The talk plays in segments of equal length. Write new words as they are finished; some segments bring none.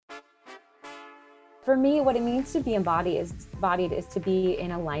For me, what it means to be embodied is to be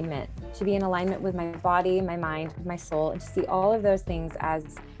in alignment, with my body, my mind, my soul, and to see all of those things as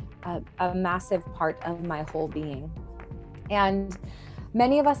a massive part of my whole being. And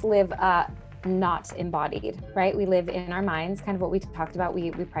many of us live not embodied, right? We live in our minds, kind of what we talked about. We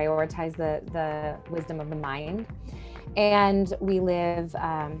prioritize the wisdom of the mind. And we live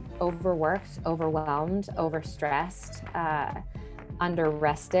overworked, overwhelmed, overstressed,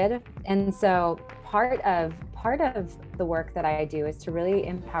 under-rested. And so part of the work that I do is to really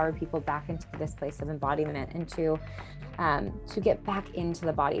empower people back into this place of embodiment and to get back into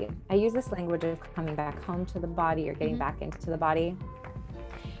the body. I use this language of coming back home to the body or getting back into the body.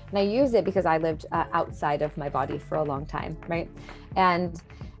 And I use it because I lived outside of my body for a long time, right? And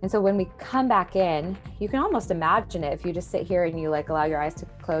so when we come back in, you can almost imagine it. If you just sit here and you like allow your eyes to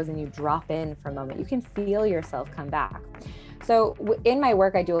close and you drop in for a moment, you can feel yourself come back. So in my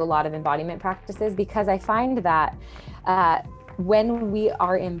work, I do a lot of embodiment practices because I find that when we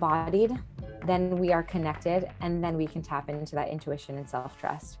are embodied, then we are connected, and then we can tap into that intuition and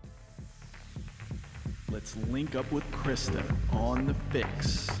self-trust. Let's link up with Krista on the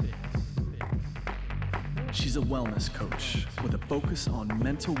FYX. She's a wellness coach with a focus on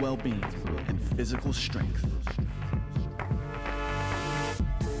mental well-being and physical strength.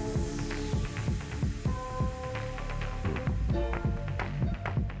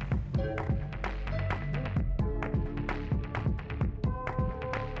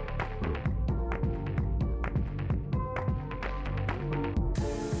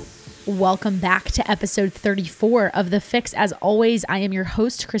 Welcome back to episode 34 of The FYX. As always, I am your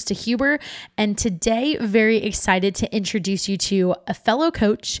host, Krista Huber, and today, very excited to introduce you to a fellow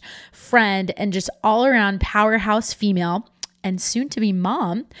coach, friend, and just all-around powerhouse female, and soon-to-be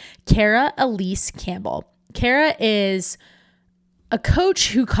mom, Elise Campbell. Kara is a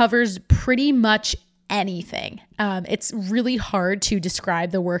coach who covers pretty much anything. It's really hard to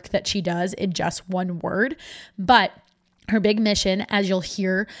describe the work that she does in just one word, but her big mission, as you'll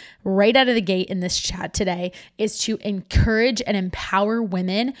hear right out of the gate in this chat today, is to encourage and empower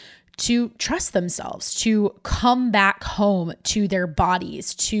women to trust themselves, to come back home to their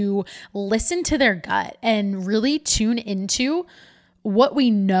bodies, to listen to their gut and really tune into what we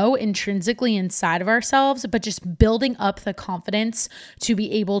know intrinsically inside of ourselves, but just building up the confidence to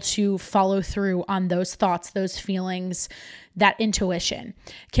be able to follow through on those thoughts, those feelings, that intuition.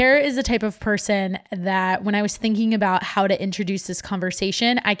 Kara is the type of person that when I was thinking about how to introduce this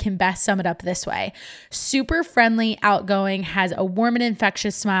conversation, I can best sum it up this way. Super friendly, outgoing, has a warm and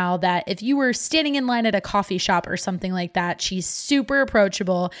infectious smile that if you were standing in line at a coffee shop or something like that, she's super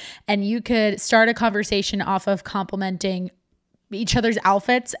approachable and you could start a conversation off of complimenting each other's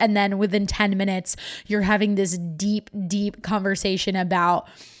outfits, and then within 10 minutes, you're having this deep, deep conversation about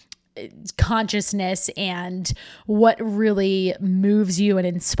consciousness and what really moves you and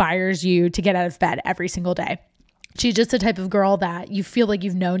inspires you to get out of bed every single day. She's just the type of girl that you feel like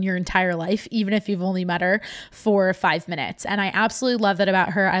you've known your entire life, even if you've only met her for 5 minutes. And I absolutely love that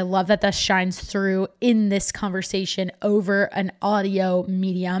about her. I love that shines through in this conversation over an audio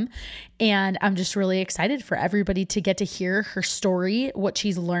medium. And I'm just really excited for everybody to get to hear her story, what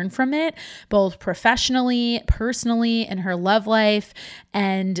she's learned from it, both professionally, personally, in her love life,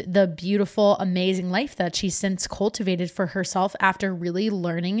 and the beautiful, amazing life that she's since cultivated for herself after really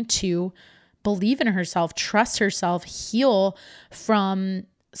learning to believe in herself, trust herself, heal from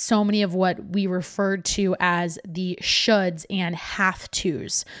so many of what we referred to as the shoulds and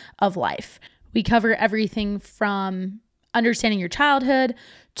have-tos of life. We cover everything from understanding your childhood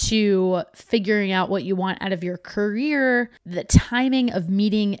to figuring out what you want out of your career, the timing of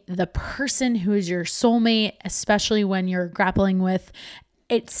meeting the person who is your soulmate, especially when you're grappling with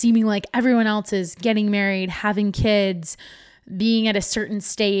it seeming like everyone else is getting married, having kids, being at a certain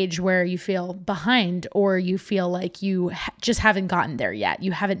stage where you feel behind or you feel like you just haven't gotten there yet.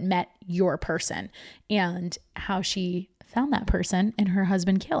 You haven't met your person, and how she found that person in her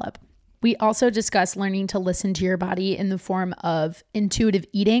husband, Caleb. We also discuss learning to listen to your body in the form of intuitive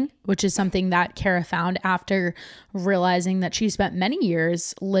eating, which is something that Kara found after realizing that she spent many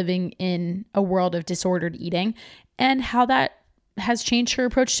years living in a world of disordered eating, and how that has changed her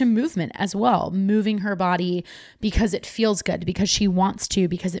approach to movement as well, moving her body because it feels good, because she wants to,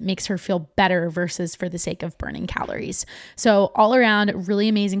 because it makes her feel better versus for the sake of burning calories. So all around, really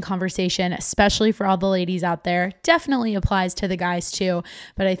amazing conversation, especially for all the ladies out there. Definitely applies to the guys too,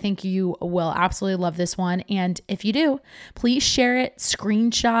 but I think you will absolutely love this one. And if you do, please share it,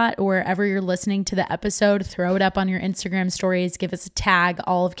 screenshot, or wherever you're listening to the episode, throw it up on your Instagram stories, give us a tag.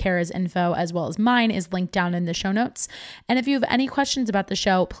 All of Kara's info as well as mine is linked down in the show notes. And if you have any any questions about the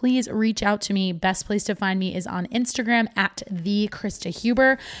show, please reach out to me. Best place to find me is on Instagram at the Krista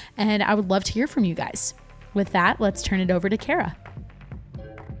Huber. And I would love to hear from you guys. With that, let's turn it over to Kara.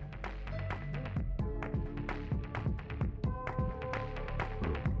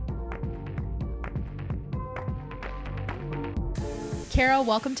 Kara,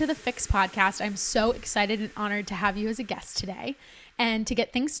 welcome to the FYX podcast. I'm so excited and honored to have you as a guest today. And to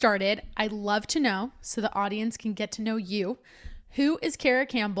get things started, I'd love to know, so the audience can get to know you, who is Kara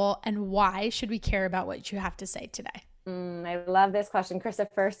Campbell and why should we care about what you have to say today? I love this question. Krista,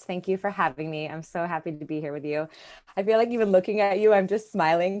 first, thank you for having me. I'm so happy to be here with you. I feel like even looking at you, I'm just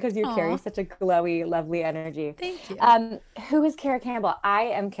smiling because you carry such a glowy, lovely energy. Thank you. Who is Kara Campbell? I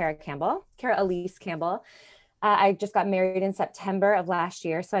am Kara Campbell, Kara Elise Campbell. I just got married in September of last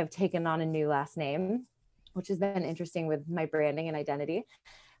year, so I've taken on a new last name, which has been interesting with my branding and identity.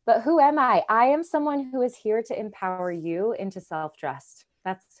 But who am I? I am someone who is here to empower you into self-trust.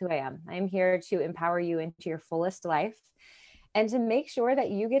 That's who I am. I'm here to empower you into your fullest life and to make sure that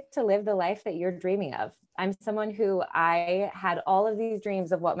you get to live the life that you're dreaming of. I'm someone who I had all of these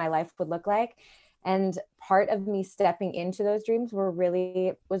dreams of what my life would look like. And part of me stepping into those dreams was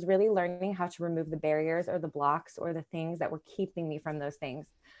really learning how to remove the barriers or the blocks or the things that were keeping me from those things.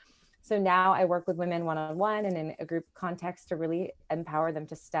 So now I work with women one-on-one and in a group context to really empower them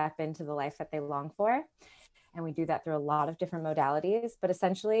to step into the life that they long for. And we do that through a lot of different modalities. But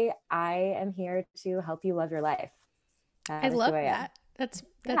essentially, I am here to help you love your life. I love that. That's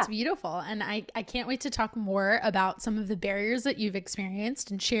beautiful. And I can't wait to talk more about some of the barriers that you've experienced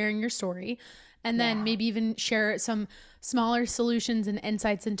and sharing your story. And then maybe even share some smaller solutions and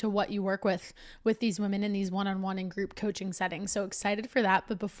insights into what you work with these women in these one-on-one and group coaching settings. So excited for that.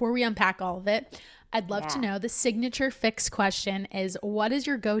 But before we unpack all of it, I'd love to know the signature FYX question is, what is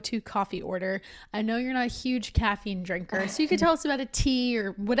your go-to coffee order? I know you're not a huge caffeine drinker, so you could tell us about a tea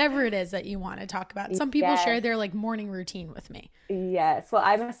or whatever it is that you want to talk about. Some people share their like morning routine with me. Yes. Well,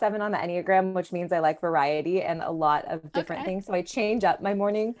 I'm a 7 on the Enneagram, which means I like variety and a lot of different things. So I change up my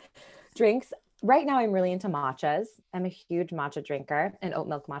morning drinks. Right now, I'm really into matchas. I'm a huge matcha drinker and oat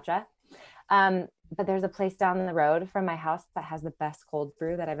milk matcha. But there's a place down the road from my house that has the best cold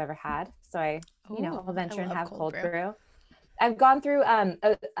brew that I've ever had. So I'll venture and have cold brew. I've gone through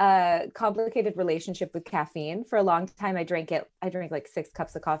a complicated relationship with caffeine. For a long time, I drank like 6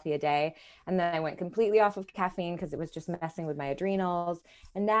 cups of coffee a day. And then I went completely off of caffeine because it was just messing with my adrenals.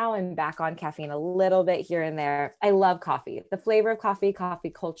 And now I'm back on caffeine a little bit here and there. I love coffee. The flavor of coffee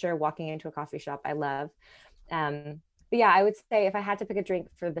culture, walking into a coffee shop, I love. But yeah, I would say if I had to pick a drink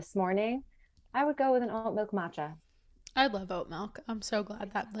for this morning, I would go with an oat milk matcha. I love oat milk. I'm so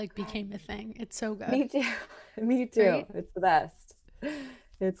glad that became a thing. It's so good. Me too. Me too. Right? It's the best.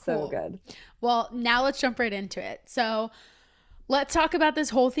 It's cool. So good. Well, now let's jump right into it. So let's talk about this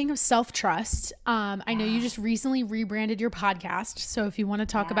whole thing of self-trust. I know you just recently rebranded your podcast. So if you want to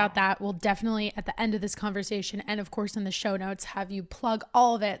talk about that, we'll definitely at the end of this conversation and of course in the show notes have you plug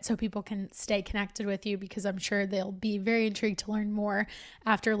all of it so people can stay connected with you, because I'm sure they'll be very intrigued to learn more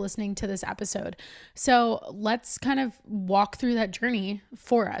after listening to this episode. So let's kind of walk through that journey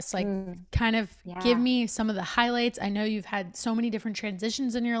for us. Give me some of the highlights. I know you've had so many different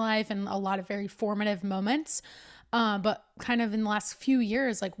transitions in your life and a lot of very formative moments. But kind of in the last few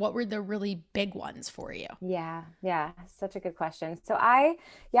years, like what were the really big ones for you? Yeah. Such a good question. So I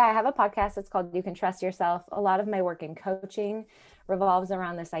have a podcast. It's called You Can Trust Yourself. A lot of my work in coaching revolves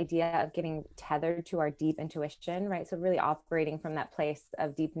around this idea of getting tethered to our deep intuition, right? So really operating from that place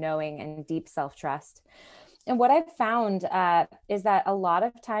of deep knowing and deep self-trust. And what I've found is that a lot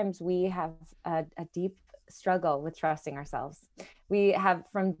of times we have a deep struggle with trusting ourselves. We have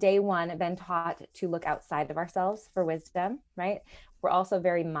from day one been taught to look outside of ourselves for wisdom, right? We're also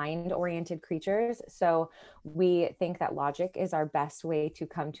very mind-oriented creatures. So we think that logic is our best way to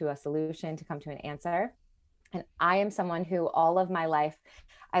come to a solution, to come to an answer. And I am someone who all of my life,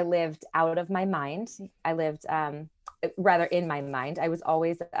 I lived out of my mind. I lived rather in my mind. I was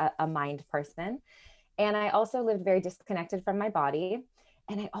always a mind person. And I also lived very disconnected from my body.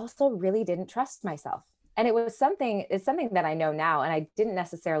 And I also really didn't trust myself. And it's something that I know now. And I didn't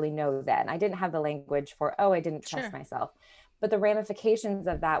necessarily know then. I didn't have the language for, I didn't trust myself. But the ramifications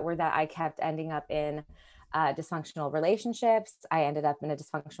of that were that I kept ending up in dysfunctional relationships. I ended up in a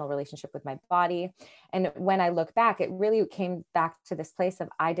dysfunctional relationship with my body. And when I look back, it really came back to this place of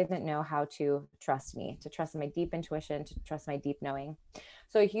I didn't know how to trust me, to trust my deep intuition, to trust my deep knowing.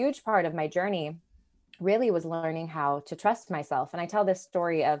 So a huge part of my journey really was learning how to trust myself. And I tell this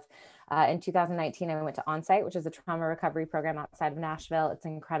story of in 2019, I went to Onsite, which is a trauma recovery program outside of Nashville. It's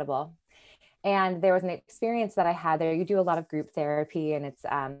incredible. And there was an experience that I had there. You do a lot of group therapy, and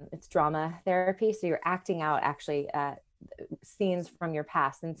it's drama therapy. So you're acting out actually scenes from your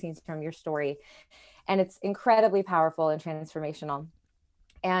past and scenes from your story. And it's incredibly powerful and transformational.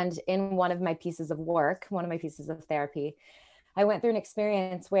 And in one of my pieces of work, one of my pieces of therapy, I went through an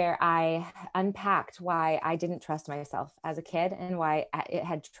experience where I unpacked why I didn't trust myself as a kid and why it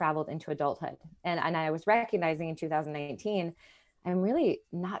had traveled into adulthood. And I was recognizing in 2019, I'm really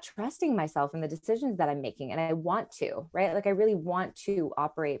not trusting myself in the decisions that I'm making. And I want to, right? Like I really want to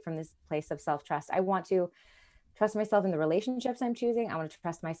operate from this place of self-trust. I want to trust myself in the relationships I'm choosing. I want to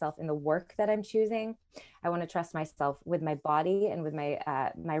trust myself in the work that I'm choosing. I want to trust myself with my body and with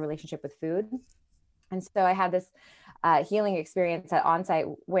my relationship with food. And so I had this healing experience at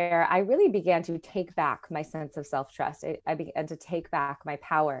Onsite where I really began to take back my sense of self-trust. I began to take back my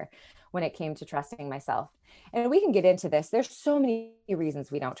power when it came to trusting myself. And we can get into this. There's so many reasons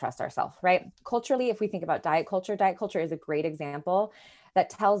we don't trust ourselves, right? Culturally, if we think about diet culture is a great example that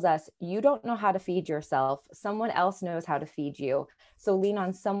tells us you don't know how to feed yourself. Someone else knows how to feed you. So lean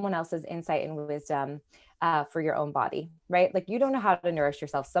on someone else's insight and wisdom for your own body, right? Like you don't know how to nourish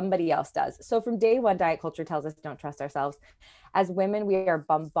yourself. Somebody else does. So from day one, diet culture tells us don't trust ourselves. As women, we are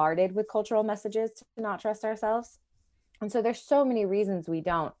bombarded with cultural messages to not trust ourselves. And so there's so many reasons we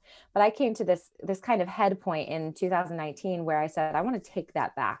don't. But I came to this kind of head point in 2019 where I said, I want to take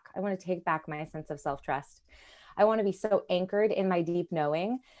that back. I want to take back my sense of self-trust. I want to be so anchored in my deep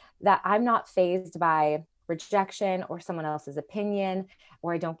knowing that I'm not fazed by rejection or someone else's opinion,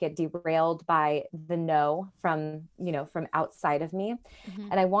 or I don't get derailed by the no from outside of me. Mm-hmm.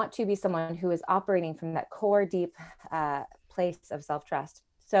 And I want to be someone who is operating from that core deep place of self-trust.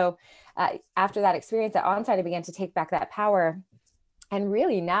 So after that experience at Onsite, I began to take back that power. And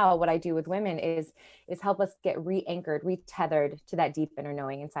really now what I do with women is help us get re-anchored, re-tethered to that deep inner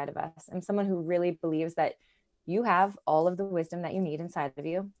knowing inside of us. I'm someone who really believes that you have all of the wisdom that you need inside of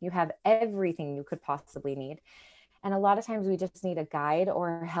you. You have everything you could possibly need. And a lot of times we just need a guide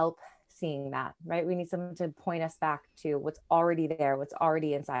or help seeing that, right? We need someone to point us back to what's already there, what's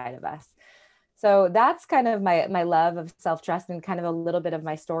already inside of us. So that's kind of my love of self-trust and kind of a little bit of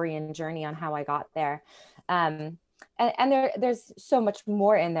my story and journey on how I got there. And there's so much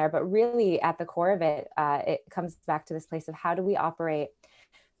more in there, but really at the core of it, it comes back to this place of how do we operate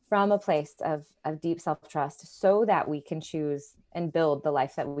from a place of deep self-trust so that we can choose and build the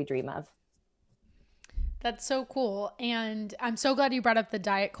life that we dream of. That's so cool. And I'm so glad you brought up the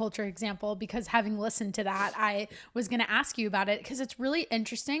diet culture example, because having listened to that, I was going to ask you about it because it's really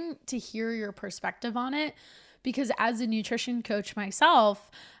interesting to hear your perspective on it. Because as a nutrition coach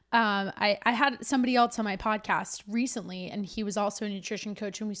myself, I had somebody else on my podcast recently, and he was also a nutrition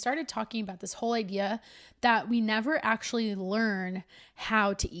coach. And we started talking about this whole idea that we never actually learn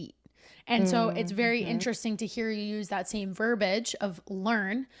how to eat. And so it's very interesting to hear you use that same verbiage of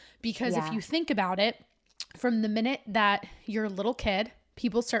learn, because if you think about it, from the minute that you're a little kid,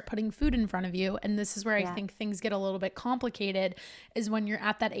 people start putting food in front of you. And this is where I think things get a little bit complicated, is when you're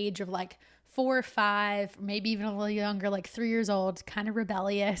at that age of like 4 or 5, maybe even a little younger, like 3 years old, kind of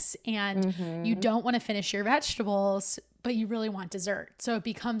rebellious, and you don't want to finish your vegetables, but you really want dessert. So it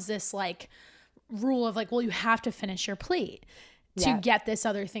becomes this like rule of like, well, you have to finish your plate to get this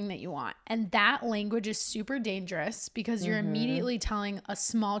other thing that you want. And that language is super dangerous, because you're immediately telling a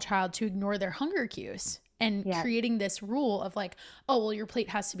small child to ignore their hunger cues and creating this rule of like, oh, well, your plate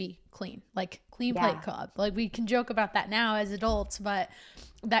has to be clean, like clean plate club. Like we can joke about that now as adults, but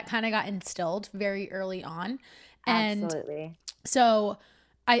that kind of got instilled very early on. And absolutely. So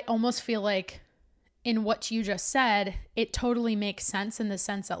I almost feel like in what you just said, it totally makes sense in the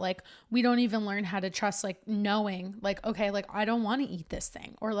sense that like, we don't even learn how to trust, like knowing like, okay, like I don't want to eat this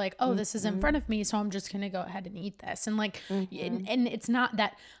thing, or like, oh, this is in front of me, so I'm just going to go ahead and eat this. And like, and it's not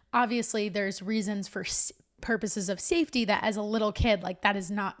that, obviously there's reasons for purposes of safety that as a little kid, like that is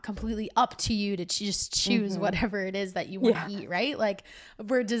not completely up to you to just choose whatever it is that you want to eat, right? Like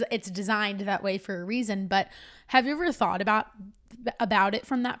it's designed that way for a reason. But have you ever thought about it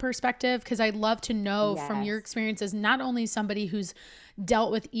from that perspective? Because I'd love to know from your experiences, not only somebody who's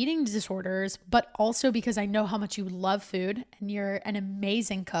dealt with eating disorders, but also because I know how much you love food and you're an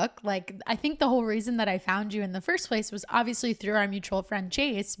amazing cook. Like I think the whole reason that I found you in the first place was obviously through our mutual friend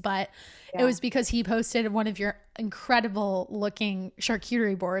Chase, but it was because he posted one of your incredible looking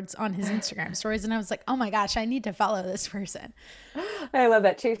charcuterie boards on his Instagram stories. And I was like, oh my gosh, I need to follow this person. I love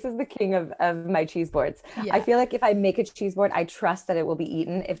that. Chase is the king of my cheese boards. I feel like if I make a cheese board, I trust that it will be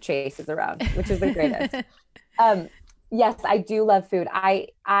eaten if Chase is around, which is the greatest. Yes, I do love food.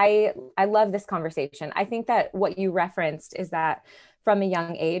 I love this conversation. I think that what you referenced is that from a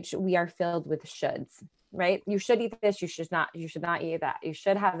young age, we are filled with shoulds, right? You should eat this. You should not eat that. You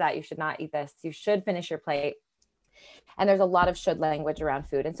should have that. You should not eat this. You should finish your plate. And there's a lot of should language around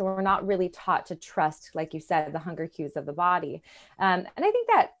food. And so we're not really taught to trust, like you said, the hunger cues of the body. And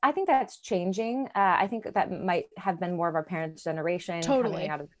I think that's changing. I think that might have been more of our parents' generation coming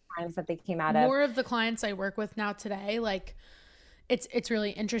out of the times that they came out of. More of the clients I work with now today, like it's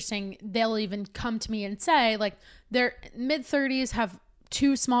really interesting. They'll even come to me and say, like, their mid-30s, have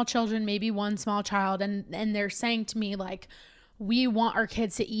 2 small children, maybe 1 small child, and they're saying to me, like, we want our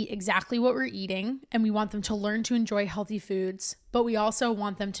kids to eat exactly what we're eating, and we want them to learn to enjoy healthy foods, but we also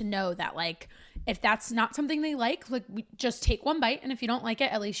want them to know that, like, if that's not something they like, we just take 1 bite, and if you don't like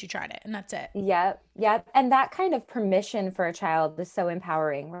it, at least you tried it, and that's it. Yeah. And that kind of permission for a child is so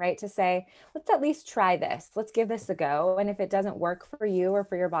empowering, right? To say, let's at least try this. Let's give this a go. And if it doesn't work for you or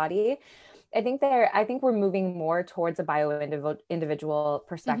for your body, I think we're moving more towards a individual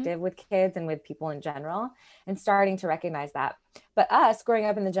perspective with kids and with people in general, and starting to recognize that. But us growing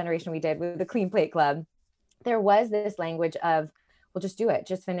up in the generation we did with the Clean Plate Club, there was this language of, well, just do it,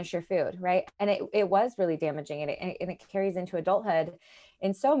 just finish your food, right? And it was really damaging, and it carries into adulthood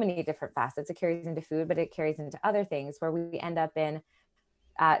in so many different facets. It carries into food, but it carries into other things where we end up in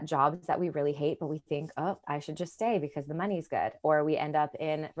jobs that we really hate, but we think, oh, I should just stay because the money's good. Or we end up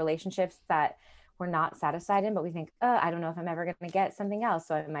in relationships that we're not satisfied in, but we think, oh, I don't know if I'm ever going to get something else,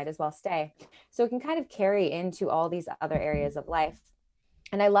 so I might as well stay. So it can kind of carry into all these other areas of life.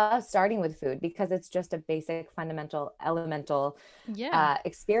 And I love starting with food because it's just a basic, fundamental, elemental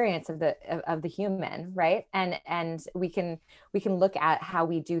experience of the human, right? And we can look at how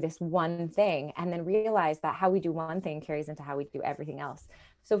we do this one thing and then realize that how we do one thing carries into how we do everything else.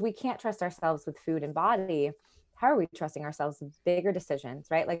 So if we can't trust ourselves with food and body, how are we trusting ourselves with bigger decisions,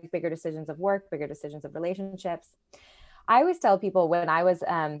 right? Like bigger decisions of work, bigger decisions of relationships. I always tell people when I was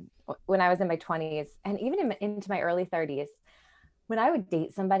in my 20s and even into my early 30s, when I would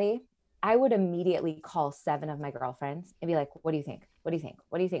date somebody, I would immediately call 7 of my girlfriends and be like, what do you think? What do you think?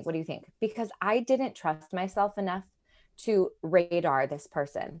 What do you think? What do you think? Because I didn't trust myself enough to radar this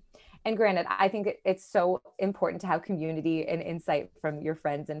person. And granted, I think it's so important to have community and insight from your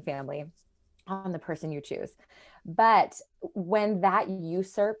friends and family on the person you choose. But when that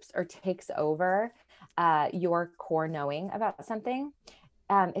usurps or takes over your core knowing about something,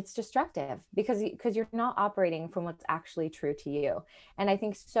 it's destructive because you're not operating from what's actually true to you. And I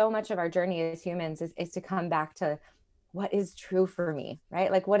think so much of our journey as humans is to come back to what is true for me,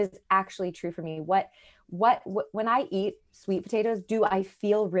 right? Like what is actually true for me? What when I eat sweet potatoes, do I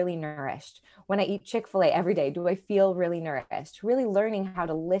feel really nourished? When I eat Chick-fil-A every day, do I feel really nourished? Really learning how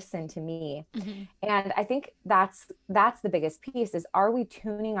to listen to me. Mm-hmm. And I think that's the biggest piece is, are we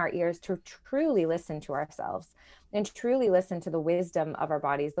tuning our ears to truly listen to ourselves and truly listen to the wisdom of our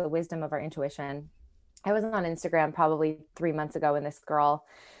bodies, the wisdom of our intuition? I was on Instagram probably 3 months ago, and this girl,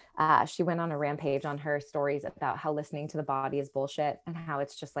 she went on a rampage on her stories about how listening to the body is bullshit and how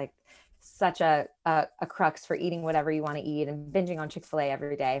it's just like such a crux for eating whatever you want to eat and binging on Chick-fil-A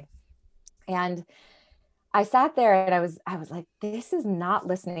every day. And I sat there and I was like, this is not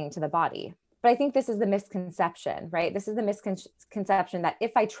listening to the body. But I think this is the misconception, right? This is the misconception that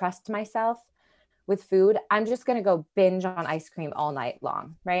if I trust myself with food, I'm just going to go binge on ice cream all night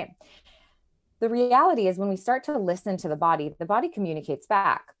long, right? The reality is when we start to listen to the body communicates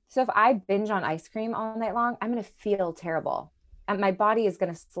back. So if I binge on ice cream all night long, I'm going to feel terrible. And my body is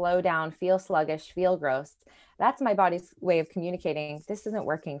going to slow down, feel sluggish, feel gross. That's my body's way of communicating. This isn't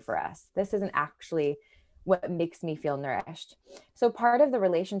working for us. This isn't actually what makes me feel nourished. So part of the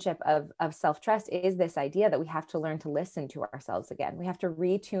relationship of self-trust is this idea that we have to learn to listen to ourselves again. We have to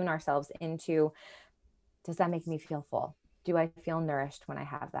retune ourselves into, does that make me feel full? Do I feel nourished when I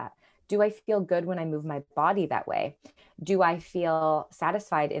have that? Do I feel good when I move my body that way? Do I feel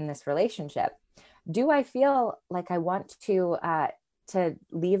satisfied in this relationship? Do I feel like I want to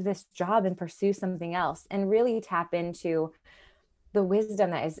leave this job and pursue something else, and really tap into the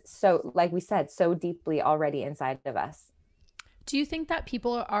wisdom that is so, like we said, so deeply already inside of us? Do you think that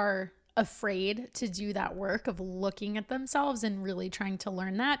people are afraid to do that work of looking at themselves and really trying to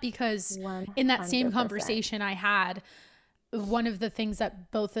learn that? Because 100%. In that same conversation I had, one of the things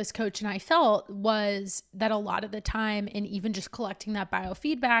that both this coach and I felt was that a lot of the time, in even just collecting that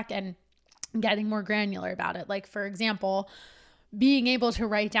biofeedback and getting more granular about it, like for example, being able to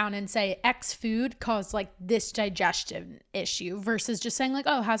write down and say X food caused like this digestion issue versus just saying like,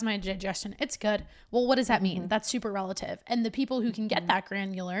 oh, how's my digestion? It's good. Well, what does that mean? That's super relative. And the people who can get that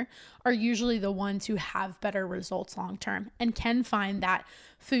granular are usually the ones who have better results long term and can find that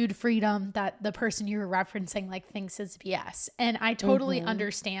food freedom that the person you were referencing like thinks is BS. And I totally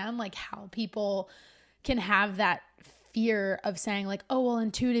understand like how people can have that fear of saying like, oh, well,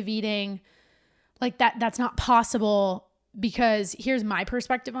 intuitive eating, like that's not possible. Because here's my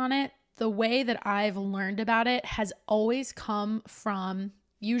perspective on it. The way that I've learned about it has always come from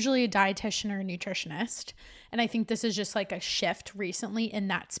usually a dietitian or a nutritionist. And I think this is just like a shift recently in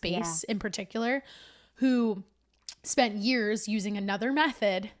that space in particular, who spent years using another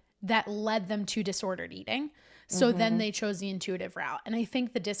method that led them to disordered eating. So then they chose the intuitive route. And I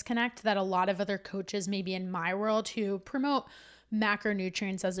think the disconnect that a lot of other coaches, maybe in my world, who promote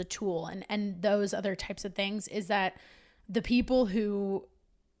macronutrients as a tool and those other types of things, is that the people who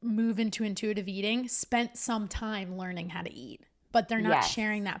move into intuitive eating spent some time learning how to eat, but they're not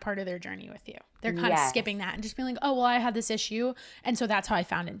sharing that part of their journey with you. They're kind of skipping that and just being like, oh, well, I had this issue. And so that's how I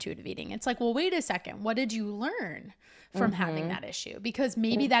found intuitive eating. It's like, well, wait a second. What did you learn from having that issue? Because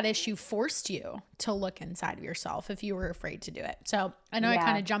maybe that issue forced you to look inside of yourself if you were afraid to do it. So I know I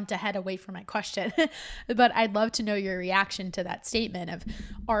kind of jumped ahead away from my question, but I'd love to know your reaction to that statement of,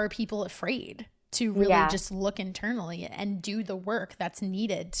 are people afraid to really just look internally and do the work that's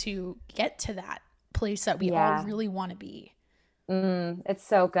needed to get to that place that we all really want to be? It's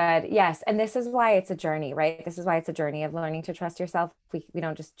so good. Yes. And this is why it's a journey, right? This is why it's a journey of learning to trust yourself. We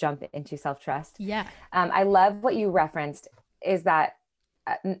don't just jump into self-trust. Yeah. I love what you referenced is that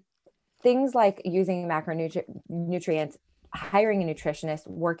things like using macronutrients, hiring a nutritionist,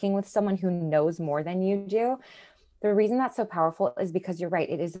 working with someone who knows more than you do. The reason that's so powerful is because you're right.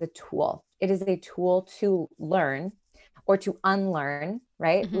 It is a tool. It is a tool to learn or to unlearn,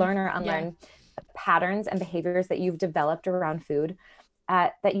 right? Learn or unlearn patterns and behaviors that you've developed around food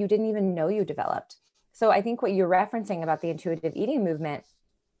that you didn't even know you developed. So I think what you're referencing about the intuitive eating movement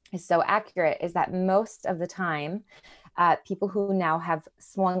is so accurate, is that most of the time, people who now have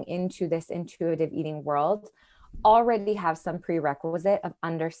swung into this intuitive eating world already have some prerequisite of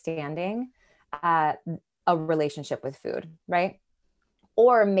understanding a relationship with food, right?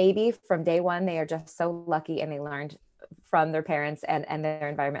 Or maybe from day one, they are just so lucky and they learned from their parents and their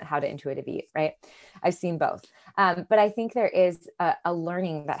environment how to intuitive eat, right? I've seen both. But I think there is a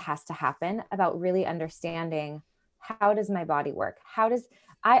learning that has to happen about really understanding, how does my body work? How does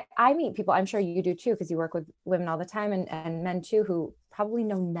I meet people, I'm sure you do too, because you work with women all the time and men too, who probably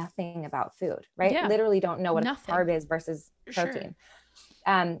know nothing about food, right? Yeah. Literally don't know what a carb is versus protein.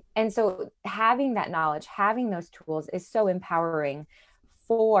 Sure. And so having that knowledge, having those tools is so empowering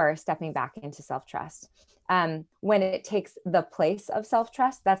for stepping back into self-trust. When it takes the place of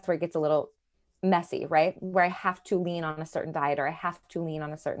self-trust, that's where it gets a little messy, right? Where I have to lean on a certain diet or I have to lean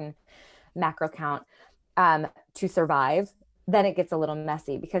on a certain macro count to survive, then it gets a little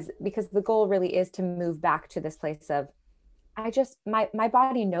messy because the goal really is to move back to this place of, my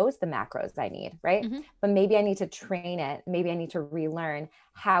body knows the macros I need, right? But maybe I need to train it. Maybe I need to relearn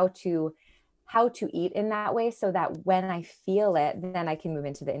how to eat in that way so that when I feel it, then I can move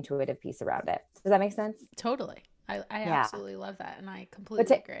into the intuitive piece around it. Does that make sense? Totally. I absolutely love that. And I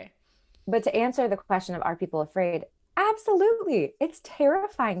completely agree. But to answer the question of, are people afraid? Absolutely. It's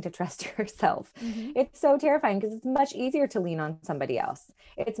terrifying to trust yourself. It's so terrifying because it's much easier to lean on somebody else.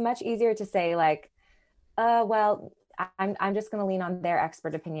 It's much easier to say like, well, I'm just going to lean on their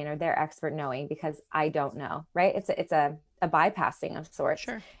expert opinion or their expert knowing because I don't know, right? It's a bypassing of sorts.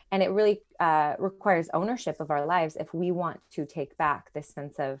 Sure. And it really requires ownership of our lives if we want to take back this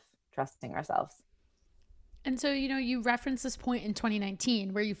sense of trusting ourselves. And so, you referenced this point in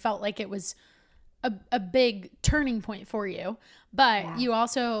 2019 where you felt like it was a big turning point for you, but you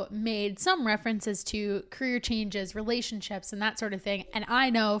also made some references to career changes, relationships, and that sort of thing. And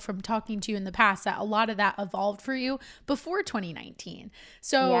I know from talking to you in the past that a lot of that evolved for you before 2019.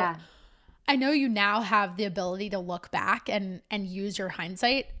 So I know you now have the ability to look back and use your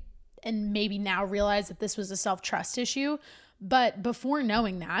hindsight and maybe now realize that this was a self-trust issue. But before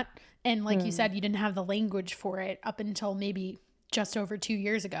knowing that, and like you said, you didn't have the language for it up until maybe just over 2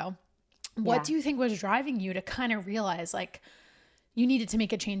 years ago. What do you think was driving you to kind of realize like you needed to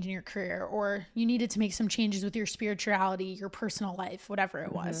make a change in your career or you needed to make some changes with your spirituality, your personal life, whatever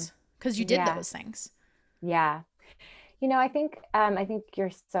it was? Because you did those things. Yeah. I think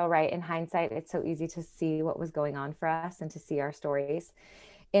you're so right. In hindsight, it's so easy to see what was going on for us and to see our stories.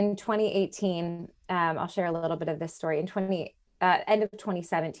 In 2018, I'll share a little bit of this story. In end of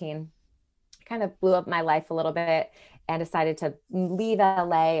 2017, kind of blew up my life a little bit. and decided to leave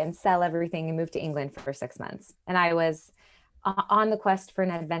LA and sell everything and move to England for 6 months. And I was on the quest for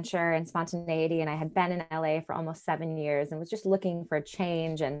an adventure and spontaneity. And I had been in LA for almost 7 years and was just looking for a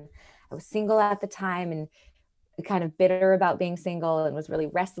change. And I was single at the time and kind of bitter about being single and was really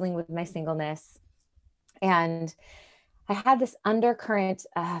wrestling with my singleness. And I had this undercurrent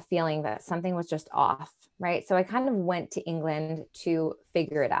feeling that something was just off, right? So I kind of went to England to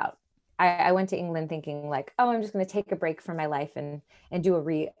figure it out. I went to England thinking like, oh, I'm just going to take a break from my life and do a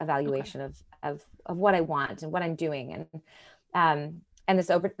reevaluation of what I want and what I'm doing. And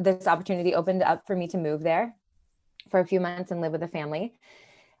this opportunity opened up for me to move there for a few months and live with a family.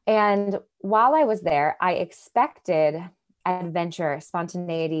 And while I was there, I expected adventure,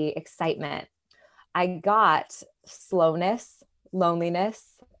 spontaneity, excitement. I got slowness,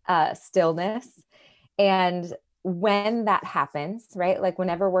 loneliness, stillness. And when that happens, right, like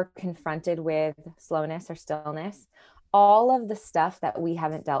whenever we're confronted with slowness or stillness, all of the stuff that we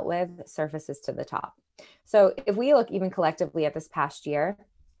haven't dealt with surfaces to the top. So if we look even collectively at this past year,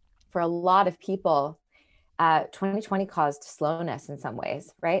 for a lot of people, 2020 caused slowness in some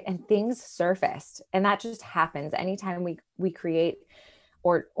ways, right? And things surfaced. And that just happens anytime we create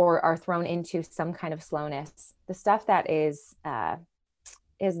or are thrown into some kind of slowness. The stuff that is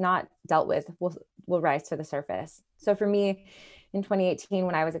not dealt with will rise to the surface. So for me, in 2018,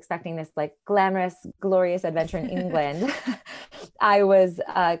 when I was expecting this like glamorous, glorious adventure in England, I was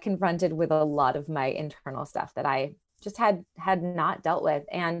confronted with a lot of my internal stuff that I just had not dealt with.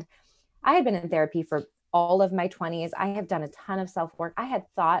 And I had been in therapy for all of my 20s. I have done a ton of self-work. I had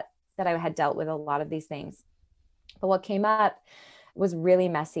thought that I had dealt with a lot of these things. But what came up was really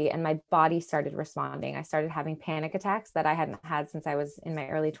messy and my body started responding. I started having panic attacks that I hadn't had since I was in my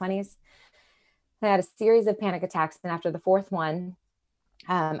early 20s. I had a series of panic attacks. And after the fourth one,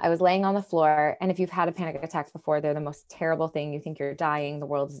 I was laying on the floor. And if you've had a panic attack before, they're the most terrible thing. You think you're dying, the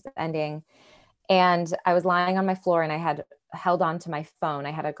world is ending. And I was lying on my floor and I had held on to my phone.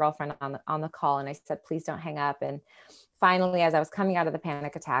 I had a girlfriend on the call and I said, please don't hang up. And finally, as I was coming out of the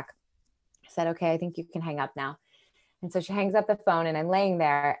panic attack, I said, okay, I think you can hang up now. And so she hangs up the phone and I'm laying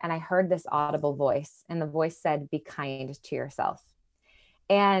there and I heard this audible voice and the voice said, be kind to yourself.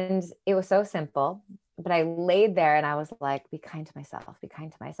 And it was so simple, but I laid there and I was like, be kind to myself, be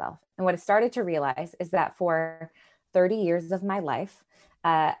kind to myself. And what I started to realize is that for 30 years of my life,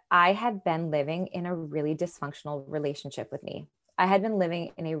 I had been living in a really dysfunctional relationship with me. I had been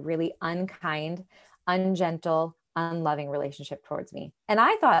living in a really unkind, ungentle, unloving relationship towards me. And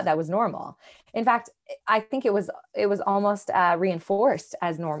I thought that was normal. In fact, I think it was almost reinforced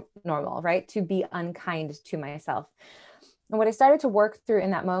as normal, right? To be unkind to myself. And what I started to work through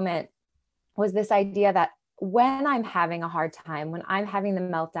in that moment was this idea that when I'm having a hard time, when I'm having the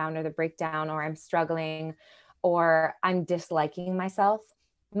meltdown or the breakdown, or I'm struggling, or I'm disliking myself,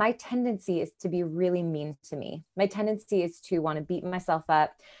 my tendency is to be really mean to me. My tendency is to want to beat myself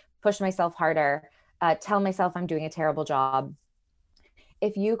up, push myself harder, tell myself I'm doing a terrible job.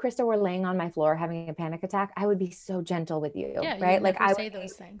 If you, Krista, were laying on my floor having a panic attack, I would be so gentle with you, Yeah, right? like I would say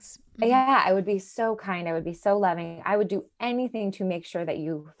those things. Yeah, I would be so kind. I would be so loving. I would do anything to make sure that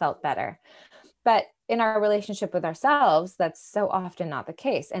you felt better. But in our relationship with ourselves, that's so often not the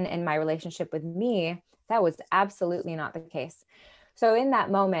case. And in my relationship with me, that was absolutely not the case. So in that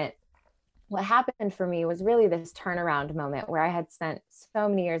moment, what happened for me was really this turnaround moment where I had spent so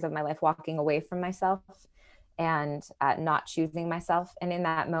many years of my life walking away from myself and not choosing myself. And in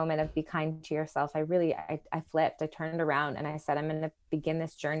that moment of be kind to yourself, I flipped, I turned around and I said, I'm going to begin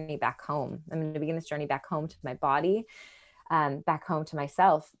this journey back home. I'm going to begin this journey back home to my body, back home to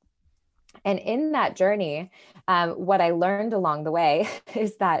myself. And in that journey, what I learned along the way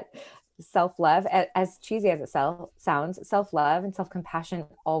is that self-love, as cheesy as it sounds, self-love and self-compassion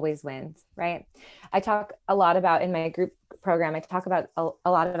always wins, right? I talk a lot about in my group program, I talk about a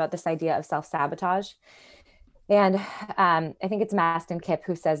lot about this idea of self-sabotage. And I think it's Mastin Kipp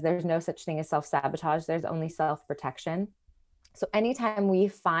who says there's no such thing as self-sabotage. There's only self-protection. So anytime we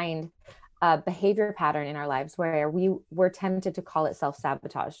find a behavior pattern in our lives where we're tempted to call it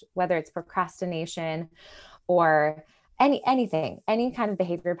self-sabotage, whether it's procrastination or anything, any kind of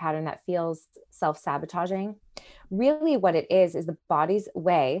behavior pattern that feels self-sabotaging, really what it is the body's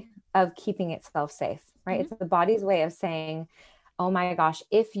way of keeping itself safe, right? Mm-hmm. It's the body's way of saying, oh my gosh,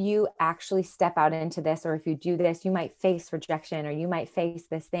 if you actually step out into this, or if you do this, you might face rejection, or you might face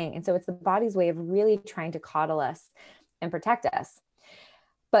this thing. And so it's the body's way of really trying to coddle us and protect us.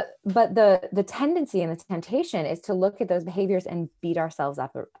 But the tendency and the temptation is to look at those behaviors and beat ourselves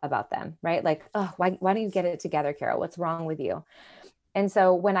up about them, right? Like, oh, why don't you get it together, Carol? What's wrong with you? And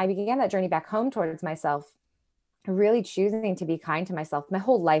so when I began that journey back home towards myself, really choosing to be kind to myself, my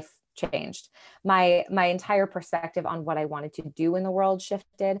whole life changed. My entire perspective on what I wanted to do in the world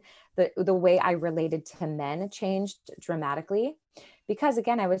shifted. The way I related to men changed dramatically, because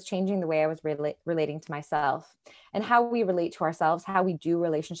again, I was changing the way I was relating to myself. And how we relate to ourselves, how we do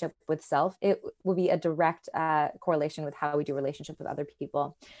relationship with self, it will be a direct correlation with how we do relationship with other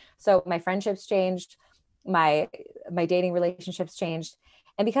people. So my friendships changed, my dating relationships changed.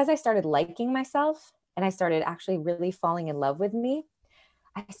 And because I started liking myself and I started actually really falling in love with me,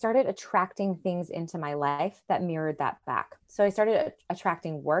 I started attracting things into my life that mirrored that back. So I started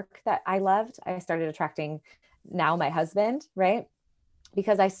attracting work that I loved. I started attracting now my husband, right?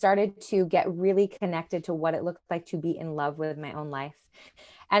 Because I started to get really connected to what it looked like to be in love with my own life.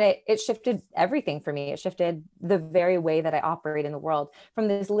 And it shifted everything for me. It shifted the very way that I operate in the world, from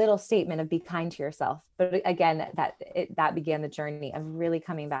this little statement of be kind to yourself. But again, that began the journey of really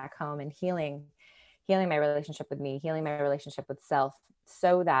coming back home and healing my relationship with me, healing my relationship with self,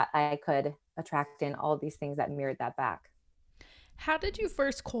 so that I could attract in all of these things that mirrored that back. How did you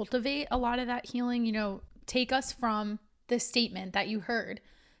first cultivate a lot of that healing? Take us from the statement that you heard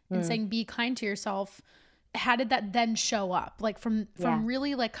and saying, be kind to yourself. How did that then show up? Like from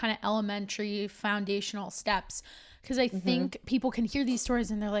really like kind of elementary foundational steps. Cause I think people can hear these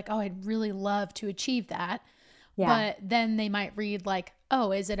stories and they're like, oh, I'd really love to achieve that. Yeah. But then they might read like,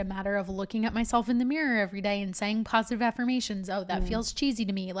 oh, is it a matter of looking at myself in the mirror every day and saying positive affirmations? Oh, that feels cheesy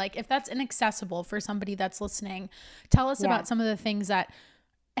to me. Like if that's inaccessible for somebody that's listening, tell us about some of the things that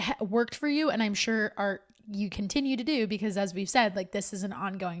worked for you. And I'm sure you continue to do, because as we've said, like this is an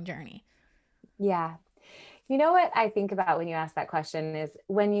ongoing journey. Yeah. You know what I think about when you ask that question is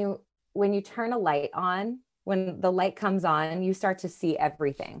when you turn a light on, when the light comes on, you start to see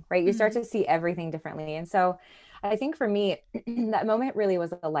everything, right? You start to see everything differently. And so I think for me, that moment really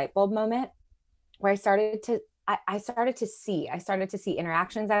was a light bulb moment where I started to see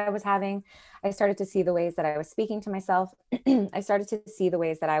interactions I was having. I started to see the ways that I was speaking to myself. I started to see the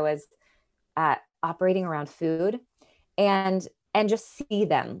ways that I was operating around food, and just see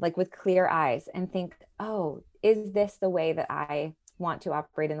them like with clear eyes and think, oh, is this the way that I want to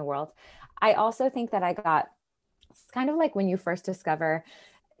operate in the world? I also think that it's kind of like when you first discover,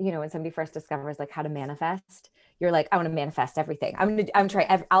 when somebody first discovers like how to manifest, you're like, I want to manifest everything.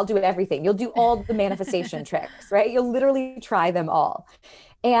 I'll do everything. You'll do all the manifestation tricks, right? You'll literally try them all.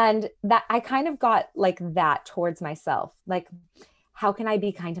 And that I kind of got like that towards myself. Like, how can I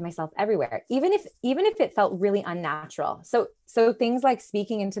be kind to myself everywhere? Even if it felt really unnatural. So things like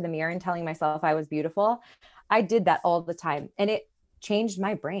speaking into the mirror and telling myself I was beautiful, I did that all the time. And it changed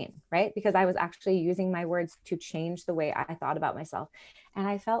my brain, right? Because I was actually using my words to change the way I thought about myself. And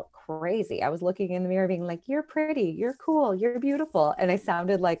I felt crazy. I was looking in the mirror being like, you're pretty, you're cool, you're beautiful. And I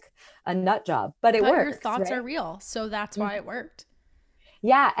sounded like a nut job, but it worked. Your thoughts are real. So that's why it worked.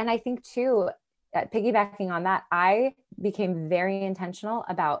 Yeah. And I think too, piggybacking on that, I became very intentional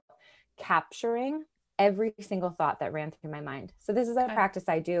about capturing every single thought that ran through my mind. So this is a practice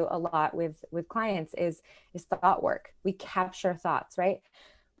I do a lot with clients is thought work. We capture thoughts, right?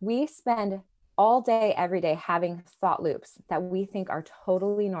 We spend all day, every day having thought loops that we think are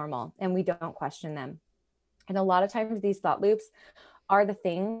totally normal and we don't question them. And a lot of times these thought loops are the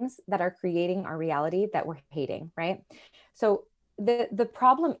things that are creating our reality that we're hating, right? So the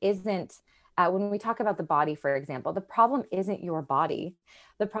problem isn't, when we talk about the body, for example, the problem isn't your body.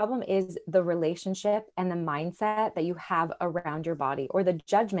 The problem is the relationship and the mindset that you have around your body, or the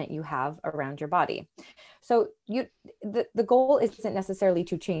judgment you have around your body. So the goal isn't necessarily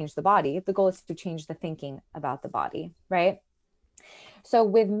to change the body. The goal is to change the thinking about the body, right? So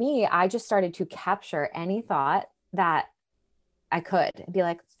with me, I just started to capture any thought that I could be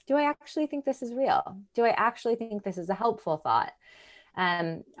like, do I actually think this is real? Do I actually think this is a helpful thought?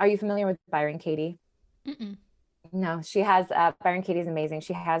 Are you familiar with Byron Katie? Mm-mm. No, she has, Byron Katie is amazing.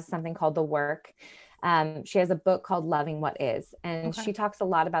 She has something called The Work. She has a book called Loving What Is. And she talks a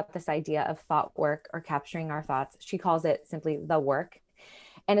lot about this idea of thought work, or capturing our thoughts. She calls it simply The Work.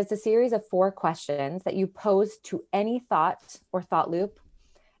 And it's a series of 4 questions that you pose to any thought or thought loop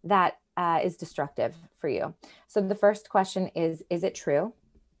that is destructive for you. So the first question is it true?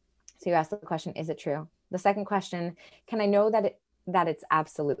 So you ask the question, is it true? The second question, can I know that it's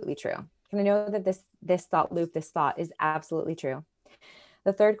absolutely true? Can I know that this thought loop, this thought is absolutely true?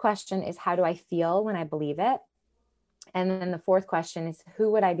 The third question is, how do I feel when I believe it? And then the fourth question is,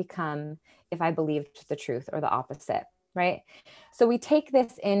 who would I become if I believed the truth or the opposite, right? So we take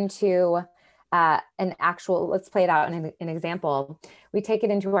this into an actual, let's play it out in an example. We take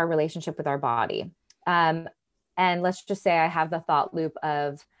it into our relationship with our body. And let's just say I have the thought loop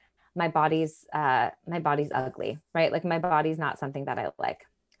of, my body's ugly, right? Like my body's not something that I like.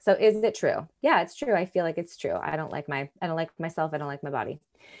 So is it true? Yeah, it's true. I feel like it's true. I don't like myself. I don't like my body.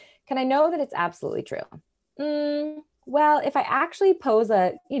 Can I know that it's absolutely true? Well, if I actually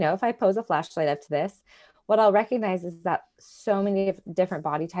if I pose a flashlight up to this, what I'll recognize is that so many different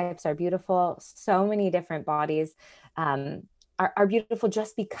body types are beautiful. So many different bodies are beautiful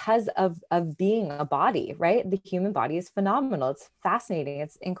just because of being a body, right? The human body is phenomenal. It's fascinating.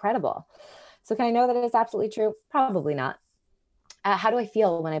 It's incredible. So can I know that it's absolutely true? Probably not. How do I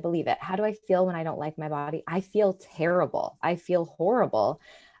feel when I believe it? How do I feel when I don't like my body? I feel terrible. I feel horrible.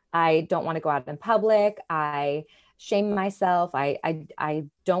 I don't want to go out in public. I shame myself. I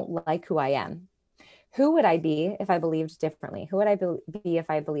don't like who I am. Who would I be if I believed differently? Who would I be if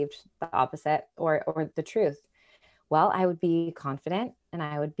I believed the opposite or the truth? Well, I would be confident and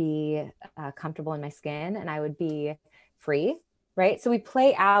I would be comfortable in my skin and I would be free, right? So we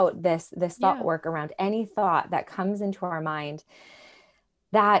play out this thought work around any thought that comes into our mind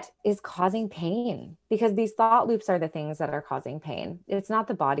that is causing pain, because these thought loops are the things that are causing pain. It's not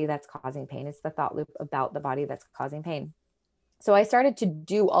the body that's causing pain. It's the thought loop about the body that's causing pain. So I started to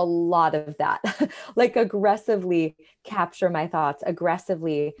do a lot of that, like aggressively capture my thoughts,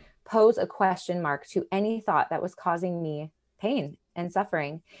 aggressively pose a question mark to any thought that was causing me pain and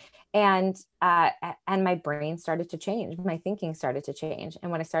suffering. And my brain started to change. My thinking started to change. And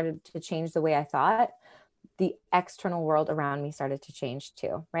when I started to change the way I thought, the external world around me started to change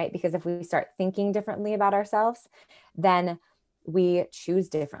too, right? Because if we start thinking differently about ourselves, then we choose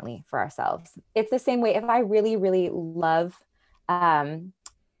differently for ourselves. It's the same way if I really, really love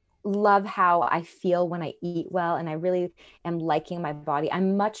how I feel when I eat well and I really am liking my body,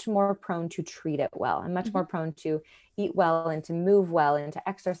 I'm much more prone to treat it well. I'm much more prone to eat well and to move well and to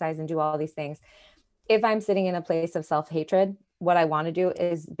exercise and do all these things. If I'm sitting in a place of self-hatred, what I want to do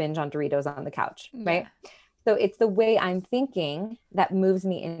is binge on Doritos on the couch, right? So it's the way I'm thinking that moves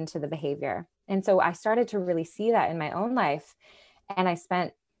me into the behavior. And so I started to really see that in my own life. And I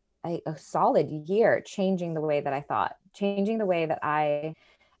spent a solid year changing the way that I thought, changing the way that I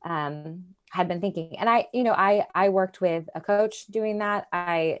had been thinking. And I worked with a coach doing that.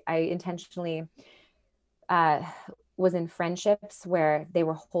 I intentionally was in friendships where they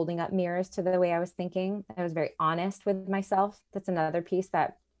were holding up mirrors to the way I was thinking. I was very honest with myself. That's another piece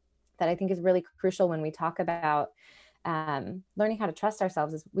that I think is really crucial when we talk about learning how to trust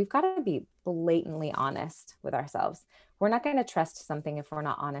ourselves. Is we've got to be blatantly honest with ourselves. We're not going to trust something if we're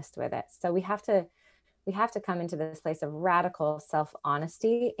not honest with it. So we have to come into this place of radical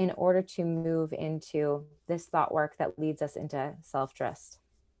self-honesty in order to move into this thought work that leads us into self-trust.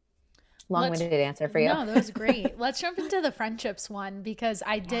 Long-winded answer for you. No, that was great. Let's jump into the friendships one, because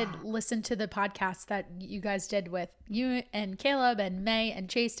I did listen to the podcast that you guys did with you and Caleb and May and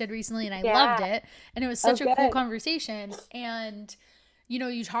Chase did recently, and I loved it. And it was such a cool conversation. And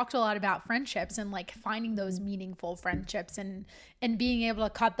you talked a lot about friendships and like finding those meaningful friendships and being able to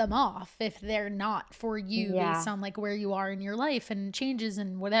cut them off if they're not for you based on like where you are in your life and changes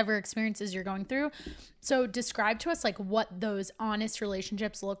and whatever experiences you're going through. So describe to us like what those honest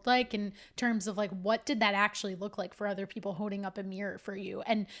relationships looked like in terms of like, what did that actually look like for other people holding up a mirror for you?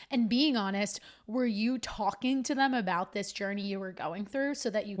 And being honest, were you talking to them about this journey you were going through so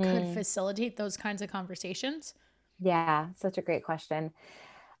that you could facilitate those kinds of conversations? Yeah, such a great question.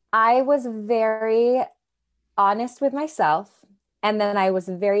 I was very honest with myself, and then I was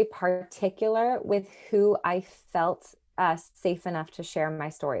very particular with who I felt safe enough to share my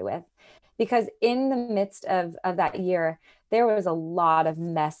story with. Because in the midst of that year, there was a lot of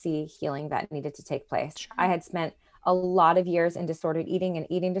messy healing that needed to take place. Sure. I had spent a lot of years in disordered eating and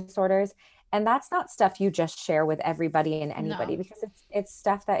eating disorders. And that's not stuff you just share with everybody and anybody, because it's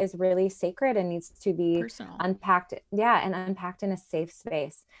stuff that is really sacred and needs to be personal. Unpacked. Yeah. And unpacked in a safe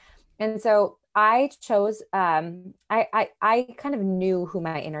space. And so I chose, I kind of knew who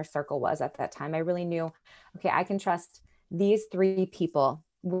my inner circle was at that time. I really knew, okay, I can trust these 3 people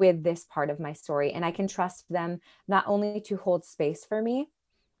with this part of my story. And I can trust them not only to hold space for me,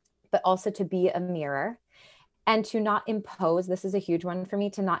 but also to be a mirror. And to not impose, this is a huge one for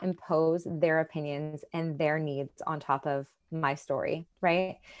me, to not impose their opinions and their needs on top of my story,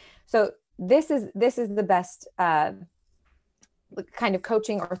 right? So this is the best kind of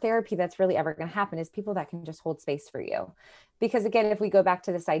coaching or therapy that's really ever going to happen, is people that can just hold space for you. Because again, if we go back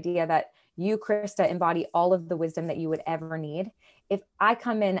to this idea that you, Krista, embody all of the wisdom that you would ever need, if I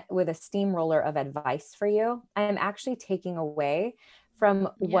come in with a steamroller of advice for you, I am actually taking away from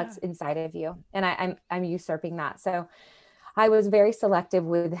what's inside of you. And I'm usurping that. So I was very selective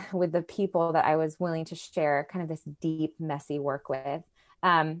with the people that I was willing to share kind of this deep, messy work with.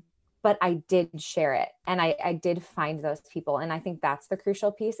 but I did share it, and I did find those people. And I think that's the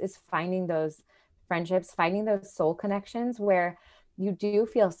crucial piece, is finding those friendships, finding those soul connections where you do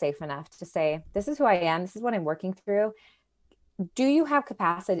feel safe enough to say, this is who I am. This is what I'm working through. Do you have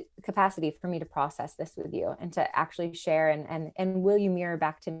capacity for me to process this with you and to actually share? And will you mirror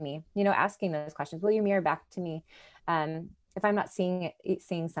back to me, asking those questions? Will you mirror back to me? If I'm not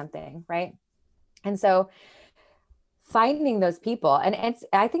seeing something, right? And so finding those people, and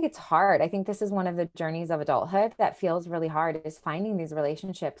I think it's hard. I think this is one of the journeys of adulthood that feels really hard, is finding these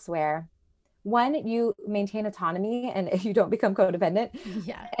relationships where, one, you maintain autonomy and you don't become codependent.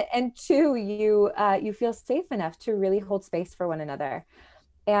 Yeah. And two, you feel safe enough to really hold space for one another.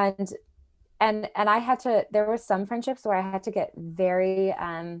 And I had to, there were some friendships where I had to get very,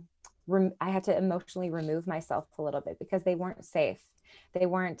 I had to emotionally remove myself a little bit because they weren't safe. They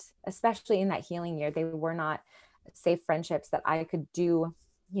weren't, especially in that healing year, they were not safe friendships that I could do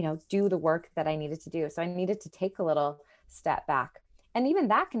the work that I needed to do. So I needed to take a little step back. And even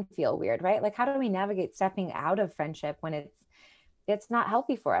that can feel weird, right? Like, how do we navigate stepping out of friendship when it's not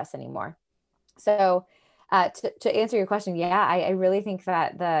healthy for us anymore? So to answer your question, yeah, I really think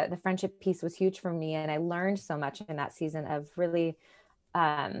that the friendship piece was huge for me. And I learned so much in that season of really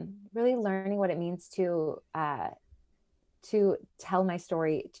learning what it means to tell my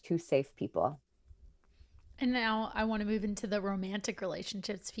story to safe people. And now I want to move into the romantic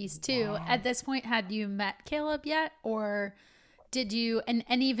relationships piece too. Yeah. At this point, had you met Caleb yet, or did you, and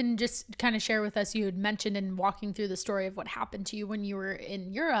even just kind of share with us, you had mentioned in walking through the story of what happened to you when you were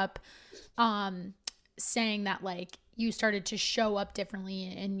in Europe, saying that like you started to show up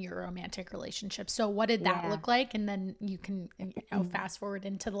differently in your romantic relationship. So what did that look like? And then you can fast forward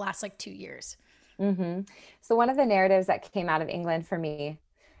into the last like 2 years. Mm-hmm. So one of the narratives that came out of England for me,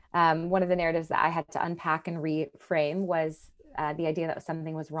 one of the narratives that I had to unpack and reframe was the idea that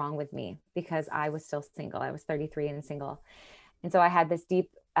something was wrong with me because I was still single. I was 33 and single. And so I had this deep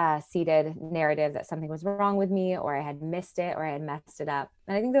seated narrative that something was wrong with me, or I had missed it, or I had messed it up.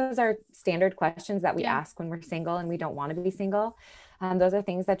 And I think those are standard questions that we ask when we're single and we don't want to be single. Those are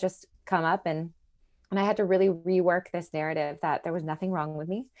things that just come up, and I had to really rework this narrative that there was nothing wrong with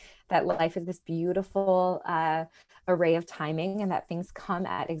me, that life is this beautiful array of timing, and that things come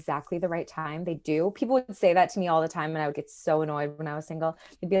at exactly the right time. They do. People would say that to me all the time, and I would get so annoyed when I was single.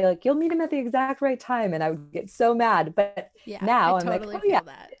 They'd be like, you'll meet him at the exact right time. And I would get so mad. But now I'm totally like, oh yeah,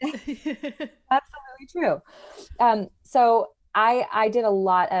 that. absolutely true. So I did a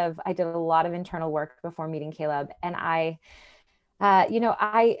lot of internal work before meeting Caleb, and I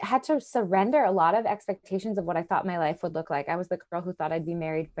had to surrender a lot of expectations of what I thought my life would look like. I was the girl who thought I'd be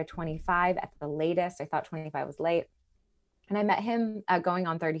married by 25 at the latest. I thought 25 was late. And I met him going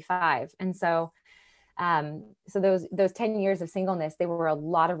on 35. And so those 10 years of singleness, they were a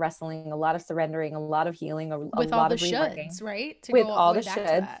lot of wrestling, a lot of surrendering, a lot it, a lot of reworking. Right? With all the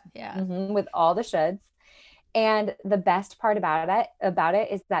shoulds. Yeah. Mm-hmm, with all the shoulds. And the best part about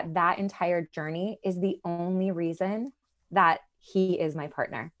it is that entire journey is the only reason that he is my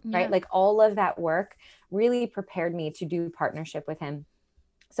partner, right? Like all of that work really prepared me to do partnership with him.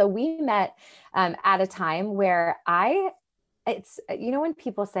 So we met at a time where it's when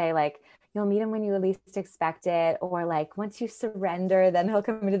people say like, you'll meet him when you least expect it, or like once you surrender, then he'll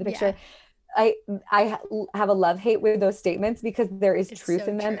come into the picture. I have a love-hate with those statements because there is truth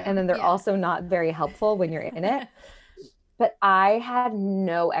in them. And then they're also not very helpful when you're in it. But I had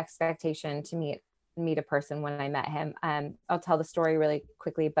no expectation to meet a person when I met him. I'll tell the story really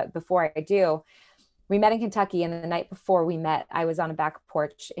quickly, but before I do, we met in Kentucky, and the night before we met, I was on a back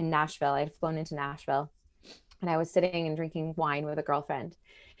porch in Nashville. I had flown into Nashville, and I was sitting and drinking wine with a girlfriend.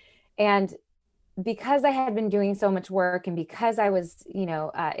 And because I had been doing so much work, and because I was,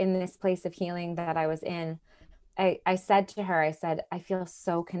 in this place of healing that I was in, I said to her, I feel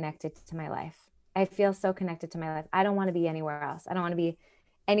so connected to my life. I feel so connected to my life. I don't want to be anywhere else. I don't want to be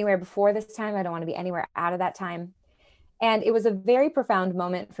anywhere before this time. I don't want to be anywhere out of that time. And it was a very profound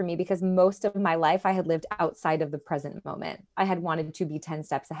moment for me because most of my life I had lived outside of the present moment. I had wanted to be 10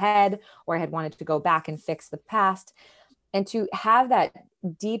 steps ahead, or I had wanted to go back and fix the past. And to have that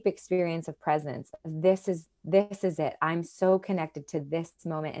deep experience of presence, this is it. I'm so connected to this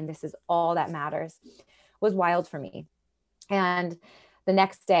moment, and this is all that matters, was wild for me. And the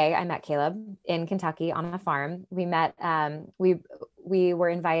next day I met Caleb in Kentucky on a farm. We met, we were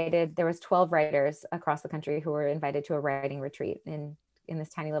invited. There was 12 writers across the country who were invited to a writing retreat in this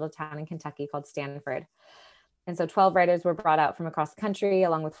tiny little town in Kentucky called Stanford. And so 12 writers were brought out from across the country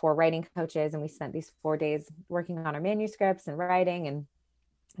along with 4 writing coaches. And we spent these 4 days working on our manuscripts and writing.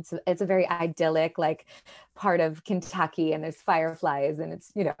 It's a very idyllic, like, part of Kentucky, and there's fireflies, and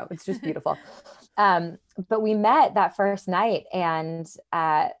it's, it's just beautiful. But we met that first night, and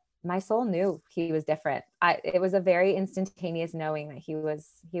my soul knew he was different. It was a very instantaneous knowing that he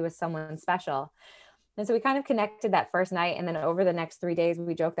was someone special. And so we kind of connected that first night. And then over the next 3 days,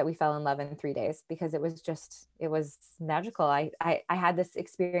 we joked that we fell in love in 3 days, because it was magical. I had this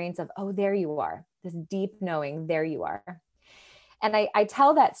experience of, oh, there you are, this deep knowing, there you are. And I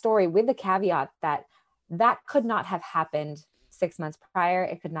tell that story with the caveat that that could not have happened 6 months prior.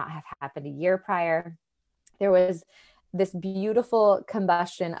 It could not have happened a year prior. There was this beautiful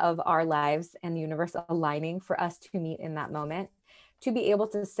combustion of our lives and the universe aligning for us to meet in that moment, to be able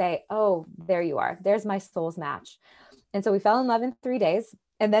to say, oh, there you are. There's my soul's match. And so we fell in love in 3 days.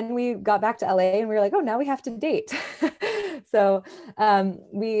 And then we got back to LA, and we were like, oh, now we have to date. So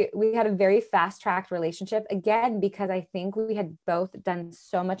we had a very fast tracked relationship, again, because I think we had both done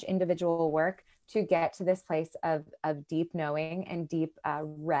so much individual work to get to this place of deep knowing and deep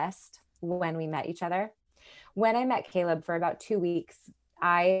rest when we met each other. When I met Caleb for about 2 weeks,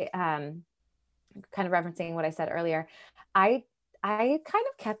 I kind of referencing what I said earlier, I kind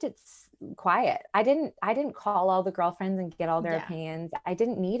of kept it quiet. I didn't call all the girlfriends and get all their opinions. I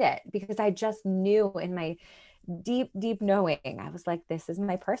didn't need it, because I just knew in my deep knowing, I was like, this is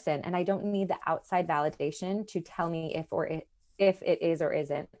my person, and I don't need the outside validation to tell me if it is or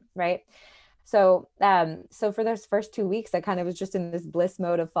isn't, right? So for those first 2 weeks, I kind of was just in this bliss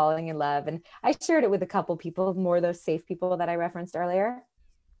mode of falling in love, and I shared it with a couple people, more those safe people that I referenced earlier.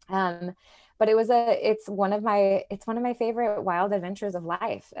 But it's one of my favorite wild adventures of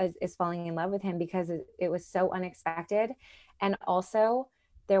life is falling in love with him, because it was so unexpected. And also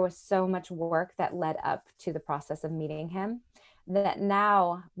there was so much work that led up to the process of meeting him, that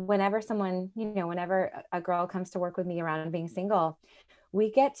now whenever whenever a girl comes to work with me around being single, we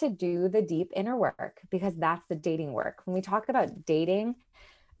get to do the deep inner work, because that's the dating work. When we talk about dating,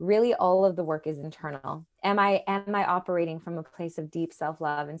 really all of the work is internal. Am I operating from a place of deep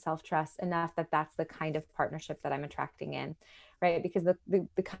self-love and self-trust enough that that's the kind of partnership that I'm attracting in, right? Because the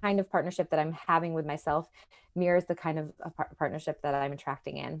kind of partnership that I'm having with myself mirrors the kind of partnership that I'm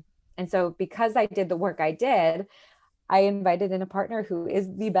attracting in. And so because I did the work I did, I invited in a partner who is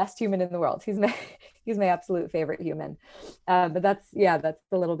the best human in the world. He's my absolute favorite human. But that's a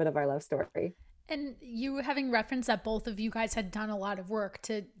little bit of our love story. And you having referenced that both of you guys had done a lot of work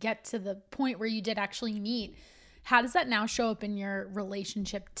to get to the point where you did actually meet, how does that now show up in your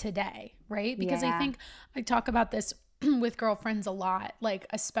relationship today, right? Because I think I talk about this with girlfriends a lot, like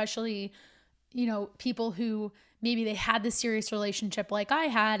especially, people who maybe they had this serious relationship like I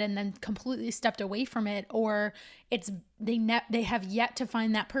had and then completely stepped away from it, or they have yet to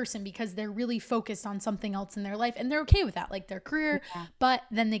find that person because they're really focused on something else in their life, and they're okay with that, like their career. But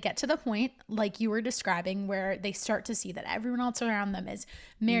then they get to the point like you were describing where they start to see that everyone else around them is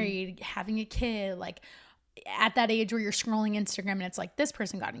married, having a kid, like at that age where you're scrolling Instagram and it's like, this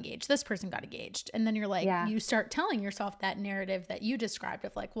person got engaged. And then you're like, you start telling yourself that narrative that you described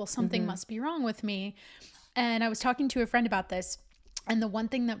of like, well, something must be wrong with me. And I was talking to a friend about this, and the one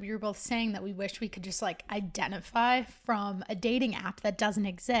thing that we were both saying that we wish we could just like identify from a dating app that doesn't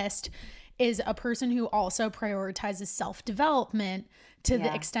exist is a person who also prioritizes self-development to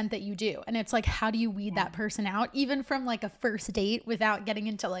the extent that you do. And it's like, how do you weed that person out, even from like a first date, without getting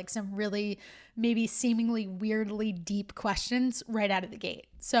into like some really maybe seemingly weirdly deep questions right out of the gate?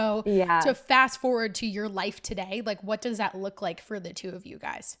 So to fast forward to your life today, like what does that look like for the two of you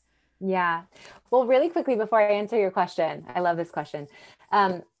guys? Yeah. Well, really quickly before I answer your question, I love this question.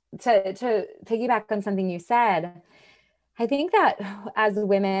 To piggyback on something you said, I think that as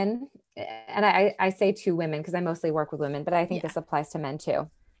women, and I say to women because I mostly work with women, but I think this applies to men too.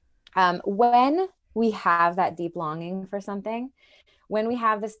 When we have that deep longing for something, when we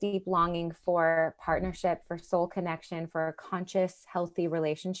have this deep longing for partnership, for soul connection, for a conscious, healthy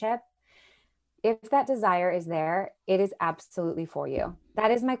relationship, if that desire is there, it is absolutely for you.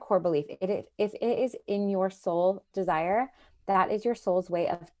 That is my core belief. If it is in your soul desire, that is your soul's way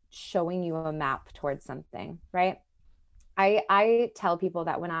of showing you a map towards something, right? I tell people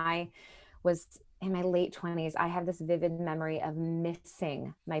that when I was in my late 20s, I have this vivid memory of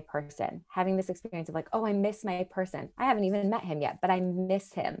missing my person, having this experience of like, oh, I miss my person. I haven't even met him yet, but I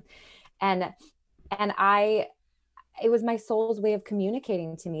miss him. And it was my soul's way of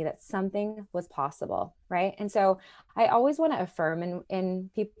communicating to me that something was possible, right? And so I always want to affirm in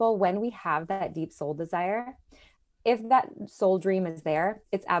people, when we have that deep soul desire, if that soul dream is there,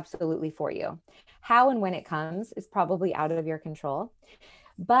 it's absolutely for you. How and when it comes is probably out of your control.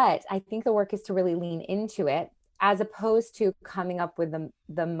 But I think the work is to really lean into it as opposed to coming up with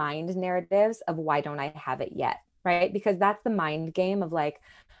the mind narratives of why don't I have it yet, right? Because that's the mind game of like,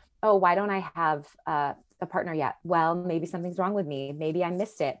 oh, why don't I have a partner yet? Well, maybe something's wrong with me. Maybe I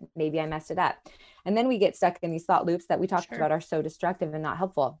missed it. Maybe I messed it up. And then we get stuck in these thought loops that we talked about are so destructive and not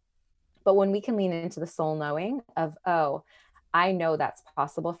helpful. But when we can lean into the soul knowing of, oh, I know that's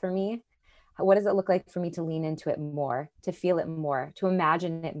possible for me. What does it look like for me to lean into it more, to feel it more, to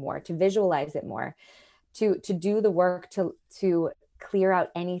imagine it more, to visualize it more, to do the work to clear out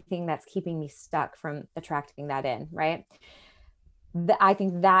anything that's keeping me stuck from attracting that in, right? I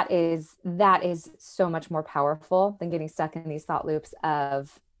think that is so much more powerful than getting stuck in these thought loops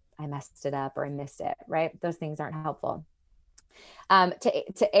of I messed it up or I missed it, right? Those things aren't helpful.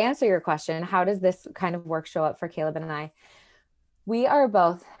 To answer your question, how does this kind of work show up for Caleb and I? We are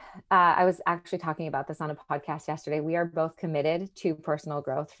both, I was actually talking about this on a podcast yesterday. We are both committed to personal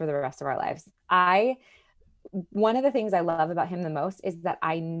growth for the rest of our lives. One of the things I love about him the most is that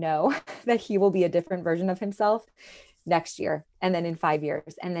I know that he will be a different version of himself next year, and then in 5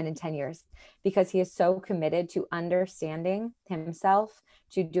 years, and then in 10 years, because he is so committed to understanding himself,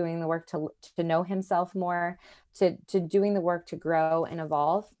 to doing the work to know himself more, to doing the work to grow and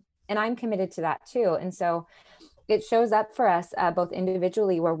evolve. And I'm committed to that too. And so it shows up for us both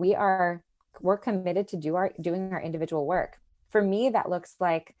individually, where we're committed to doing our individual work. For me, that looks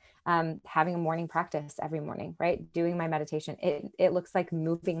like having a morning practice every morning, right? Doing my meditation. It looks like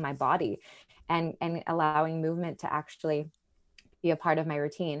moving my body and allowing movement to actually be a part of my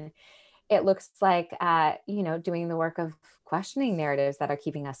routine. It looks like, doing the work of questioning narratives that are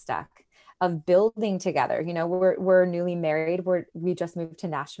keeping us stuck, of building together. We're newly married. We just moved to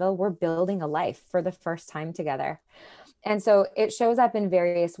Nashville. We're building a life for the first time together. And so it shows up in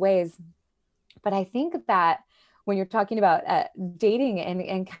various ways. But I think that when you're talking about dating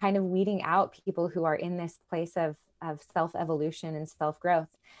and kind of weeding out people who are in this place of self-evolution and self-growth,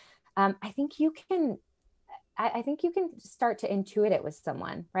 I think you can start to intuit it with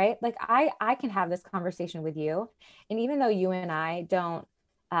someone, right? Like I can have this conversation with you. And even though you and I don't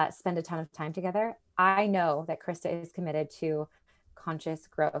spend a ton of time together, I know that Krista is committed to conscious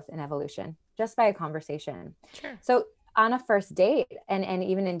growth and evolution just by a conversation. Sure. So on a first date and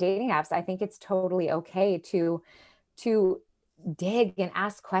even in dating apps, I think it's totally okay to dig and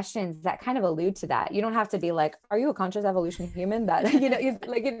ask questions that kind of allude to that. You don't have to be like, are you a conscious evolution human? That,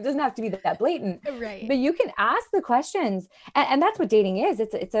 like it doesn't have to be that blatant, right? But you can ask the questions. And that's what dating is.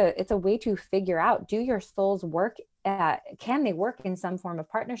 It's a way to figure out, do your souls work? Can they work in some form of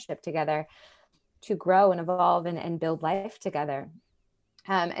partnership together to grow and evolve and build life together?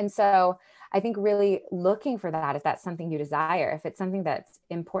 And so I think really looking for that, if that's something you desire, if it's something that's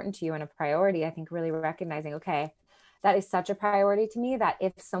important to you and a priority, I think really recognizing, okay, that is such a priority to me that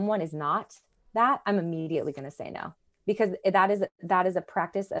if someone is not that, I'm immediately going to say no, because that is a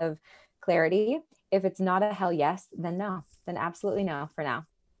practice of clarity. If it's not a hell yes, then no, then absolutely no for now.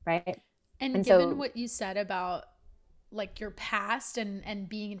 Right. And given what you said about like your past and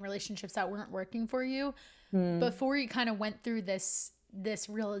being in relationships that weren't working for you, before you kind of went through this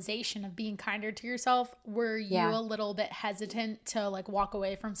realization of being kinder to yourself, were you a little bit hesitant to like walk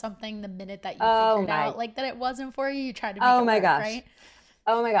away from something the minute that you figured out like that it wasn't for you? You tried to make it work, right?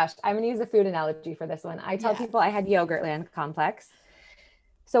 Oh my gosh. I'm going to use a food analogy for this one. I tell people I had Yogurtland complex.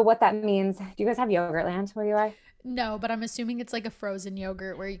 So what that means, do you guys have Yogurtland where you are? No, but I'm assuming it's like a frozen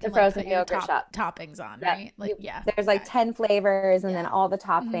yogurt where you can like put your toppings on, right? Like, There's like 10 flavors and then all the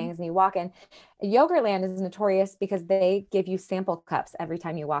toppings, and you walk in. Yogurtland is notorious because they give you sample cups every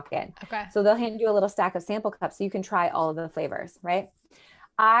time you walk in. Okay. So they'll hand you a little stack of sample cups so you can try all of the flavors, right?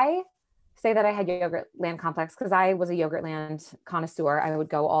 I say that I had Yogurtland complex because I was a Yogurtland connoisseur. I would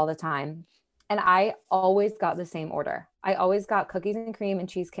go all the time. And I always got the same order. I always got cookies and cream and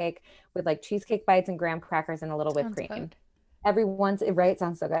cheesecake with like cheesecake bites and graham crackers and a little whipped cream. Good. It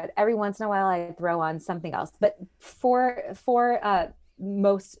sounds so good. Every once in a while I throw on something else. But for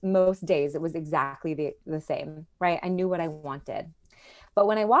most days, it was exactly the same, right? I knew what I wanted. But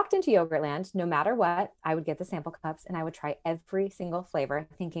when I walked into Yogurtland, no matter what, I would get the sample cups and I would try every single flavor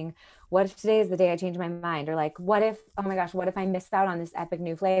thinking, what if today is the day I change my mind? Or like, what if I missed out on this epic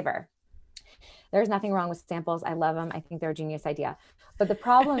new flavor? There's nothing wrong with samples. I love them. I think they're a genius idea. But the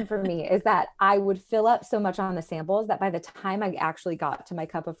problem for me is that I would fill up so much on the samples that by the time I actually got to my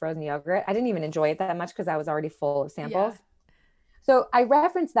cup of frozen yogurt, I didn't even enjoy it that much because I was already full of samples. Yeah. So I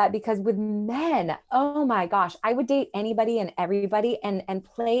reference that because with men, oh my gosh, I would date anybody and everybody and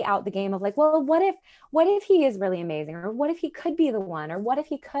play out the game of like, well, what if he is really amazing? Or what if he could be the one? Or what if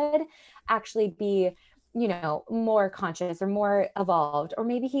he could actually be, more conscious or more evolved? Or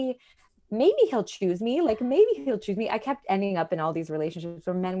maybe he maybe he'll choose me. Like maybe he'll choose me. I kept ending up in all these relationships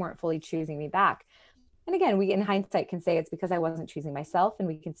where men weren't fully choosing me back. And again, we in hindsight can say it's because I wasn't choosing myself, and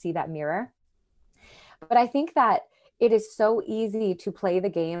we can see that mirror. But I think that it is so easy to play the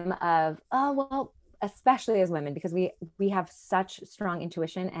game of, oh, well, especially as women, because we have such strong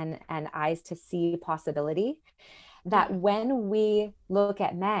intuition and eyes to see possibility, that when we look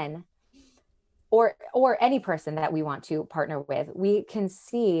at men or any person that we want to partner with, we can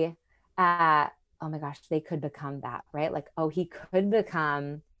see, oh my gosh, they could become that, right? Like, oh, he could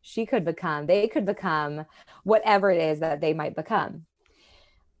become, she could become, they could become whatever it is that they might become.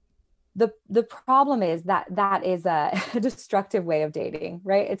 The problem is that is a destructive way of dating,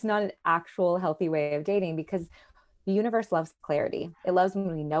 right? It's not an actual healthy way of dating, because the universe loves clarity. It loves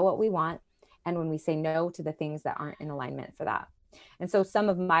when we know what we want and when we say no to the things that aren't in alignment for that. And so some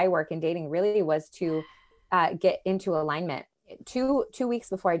of my work in dating really was to get into alignment. Two weeks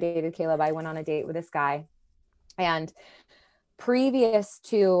before I dated Caleb, I went on a date with this guy, and previous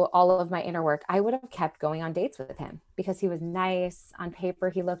to all of my inner work, I would have kept going on dates with him because he was nice. On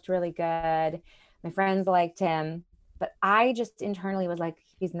paper, he looked really good. My friends liked him, but I just internally was like,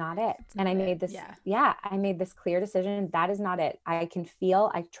 he's not it. And I made this, I made this clear decision. That is not it. I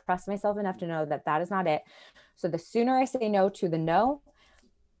trust myself enough to know that that is not it. So the sooner I say no to the no,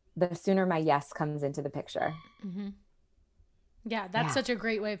 the sooner my yes comes into the picture. Mm-hmm. Yeah, that's such a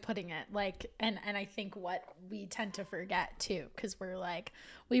great way of putting it. Like, and I think what we tend to forget too, because we're like,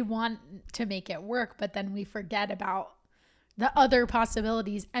 we want to make it work, but then we forget about the other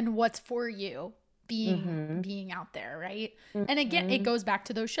possibilities and what's for you being out there, right? Mm-hmm. And again, it goes back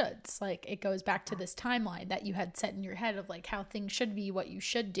to those shoulds. Like, it goes back to this timeline that you had set in your head of like how things should be, what you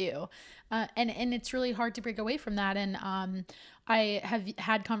should do, and it's really hard to break away from that. And I have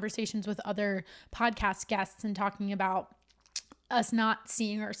had conversations with other podcast guests and talking about us not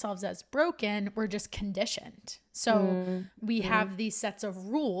seeing ourselves as broken. We're just conditioned. So we have these sets of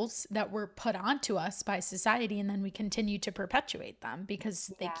rules that were put onto us by society, and then we continue to perpetuate them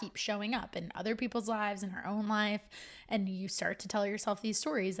because they keep showing up in other people's lives, in our own life. And you start to tell yourself these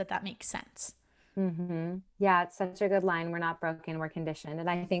stories that makes sense. Mm-hmm. Yeah, it's such a good line. We're not broken, we're conditioned. And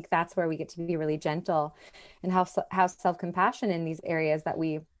I think that's where we get to be really gentle and have self-compassion in these areas that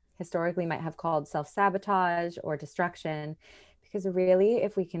we historically might have called self-sabotage or destruction. Because really,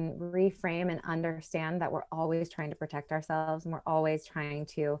 if we can reframe and understand that we're always trying to protect ourselves and we're always trying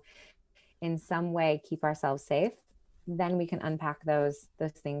to, in some way, keep ourselves safe, then we can unpack those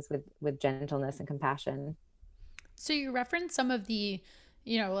things with gentleness and compassion. So you referenced some of the,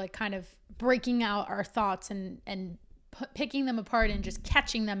 like kind of breaking out our thoughts and picking them apart and just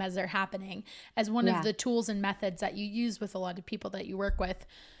catching them as they're happening as one of the tools and methods that you use with a lot of people that you work with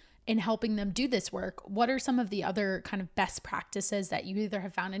in helping them do this work. What are some of the other kind of best practices that you either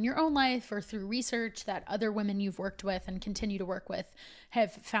have found in your own life or through research that other women you've worked with and continue to work with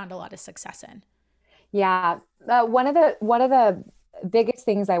have found a lot of success in? Yeah. One of the biggest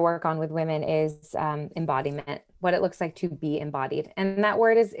things I work on with women is embodiment, what it looks like to be embodied. And that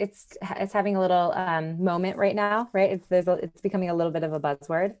word it's having a little moment right now, right? It's becoming a little bit of a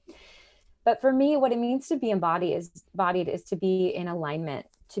buzzword. But for me, what it means to be embodied is to be in alignment,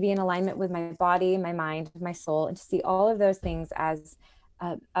 with my body, my mind, my soul, and to see all of those things as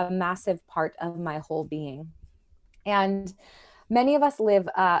a massive part of my whole being. And many of us live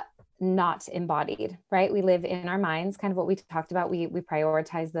not embodied, right? We live in our minds, kind of what we talked about. We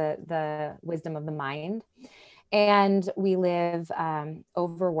prioritize the wisdom of the mind, and we live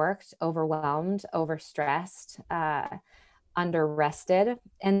overworked, overwhelmed, overstressed, under-rested.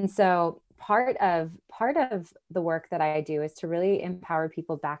 And so part of the work that I do is to really empower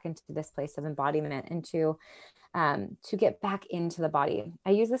people back into this place of embodiment and to get back into the body. I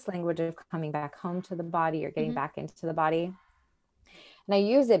use this language of coming back home to the body or getting back into the body. And I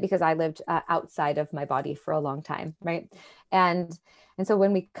use it because I lived outside of my body for a long time, right? And so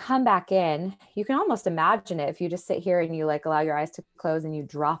when we come back in, you can almost imagine it. If you just sit here and you like allow your eyes to close and you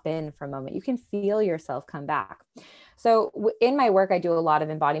drop in for a moment, you can feel yourself come back. So in my work, I do a lot of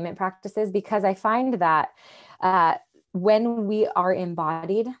embodiment practices because I find that when we are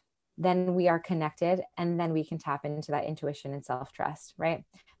embodied, then we are connected, and then we can tap into that intuition and self-trust, right?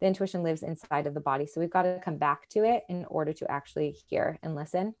 The intuition lives inside of the body. So we've got to come back to it in order to actually hear and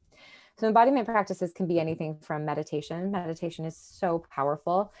listen. So embodiment practices can be anything from meditation. Meditation is so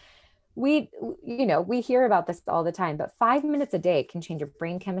powerful. We hear about this all the time, but 5 minutes a day can change your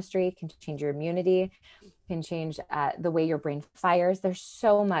brain chemistry, can change your immunity, can change the way your brain fires. There's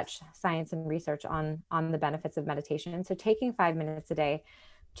so much science and research on the benefits of meditation. So taking 5 minutes a day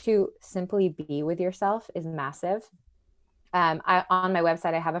to simply be with yourself is massive. On my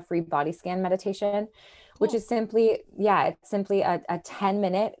website, I have a free body scan meditation, Cool. which is simply, it's simply a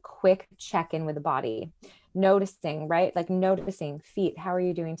 10-minute quick check-in with the body, noticing, right? Like noticing feet. How are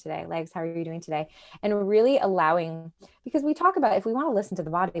you doing today? Legs. How are you doing today? And really allowing, because we talk about, if we want to listen to the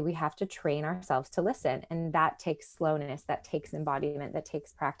body, we have to train ourselves to listen. And that takes slowness, that takes embodiment, that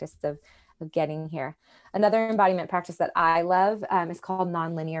takes practice of getting here. Another embodiment practice that I love is called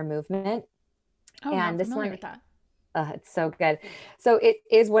nonlinear movement. Oh, And not this familiar one, with that. it's so good. So it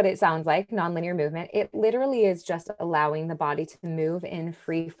is what it sounds like, nonlinear movement. It literally is just allowing the body to move in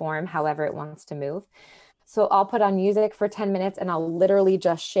free form, however it wants to move. So I'll put on music for 10 minutes and I'll literally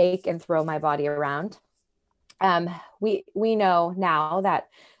just shake and throw my body around. We know now that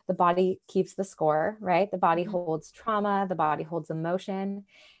the body keeps the score, right? The body holds trauma, the body holds emotion.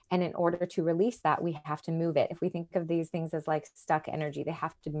 And in order to release that, we have to move it. If we think of these things as like stuck energy, they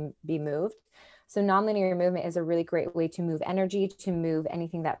have to be moved. So nonlinear movement is a really great way to move energy, to move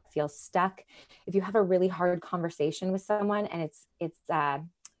anything that feels stuck. If you have a really hard conversation with someone and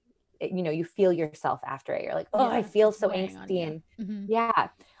you feel yourself after it, you're like, oh, I feel so angsty. And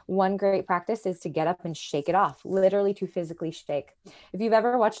one great practice is to get up and shake it off, literally to physically shake. If you've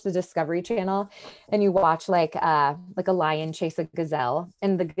ever watched the Discovery Channel and you watch like a lion chase a gazelle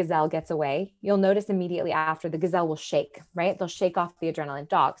and the gazelle gets away, you'll notice immediately after the gazelle will shake, right? They'll shake off the adrenaline.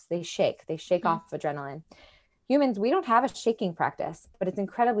 Dogs, they shake off adrenaline. Humans, we don't have a shaking practice, but it's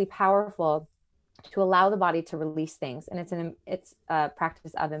incredibly powerful to allow the body to release things. And it's a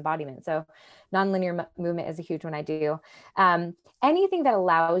practice of embodiment. So nonlinear movement is a huge one I do. Anything that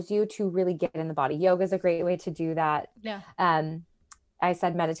allows you to really get in the body. Yoga is a great way to do that. Yeah. I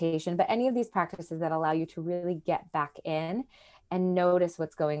said meditation, but any of these practices that allow you to really get back in and notice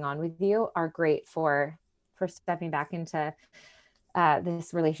what's going on with you are great for stepping back into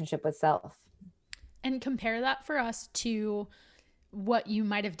this relationship with self. And compare that for us to what you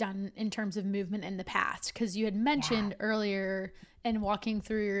might have done in terms of movement in the past. Because you had mentioned earlier in walking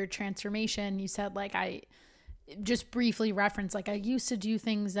through your transformation, you said like, I just briefly referenced, like I used to do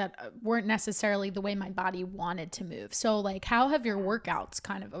things that weren't necessarily the way my body wanted to move. So like, how have your workouts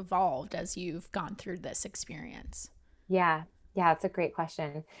kind of evolved as you've gone through this experience? Yeah, it's a great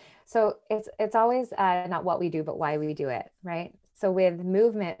question. So it's always not what we do, but why we do it, right? So with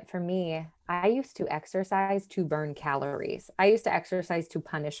movement, for me, I used to exercise to burn calories. I used to exercise to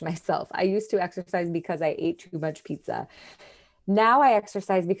punish myself. I used to exercise because I ate too much pizza. Now I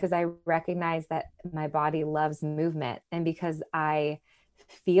exercise because I recognize that my body loves movement and because I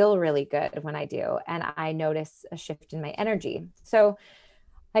feel really good when I do, and I notice a shift in my energy. So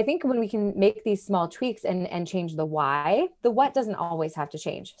I think when we can make these small tweaks and change the why, the what doesn't always have to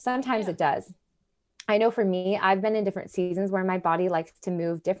change. Sometimes it does. I know for me, I've been in different seasons where my body likes to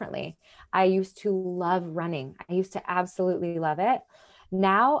move differently. I used to love running. I used to absolutely love it.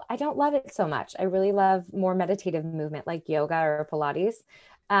 Now I don't love it so much. I really love more meditative movement like yoga or Pilates.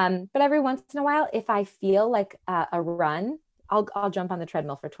 But every once in a while, if I feel like a run, I'll jump on the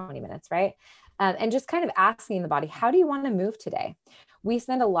treadmill for 20 minutes, right? And just kind of asking the body, how do you want to move today? We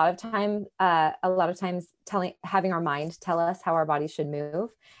spend a lot of times having our mind tell us how our body should move,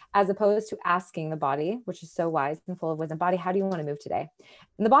 as opposed to asking the body, which is so wise and full of wisdom, body, how do you want to move today?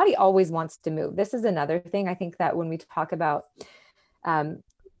 And the body always wants to move. This is another thing. I think that when we talk about,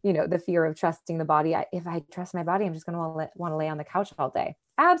 the fear of trusting the body, if I trust my body, I'm just going to want to lay on the couch all day.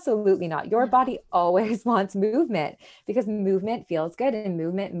 Absolutely not. Your body always wants movement because movement feels good and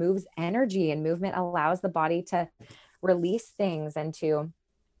movement moves energy and movement allows the body to release things and to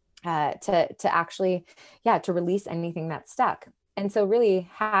actually, to release anything that's stuck. And so really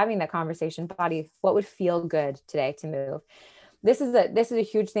having that conversation, body, what would feel good today to move? This is a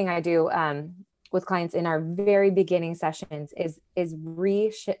huge thing I do with clients in our very beginning sessions is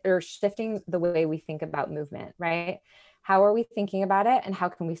shifting the way we think about movement, right? How are we thinking about it? And how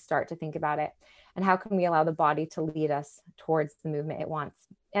can we start to think about it? And how can we allow the body to lead us towards the movement it wants?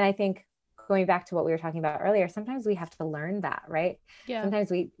 And I think going back to what we were talking about earlier, sometimes we have to learn that, right? Yeah.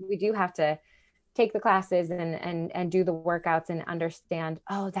 Sometimes we do have to take the classes and do the workouts and understand,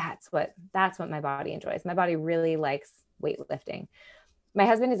 oh, that's what my body enjoys. My body really likes weightlifting. My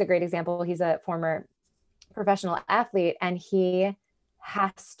husband is a great example. He's a former professional athlete and he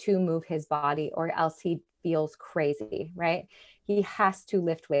has to move his body or else he feels crazy, right? He has to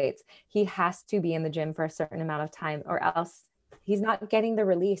lift weights. He has to be in the gym for a certain amount of time or else he's not getting the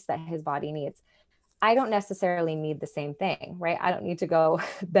release that his body needs. I don't necessarily need the same thing, right? I don't need to go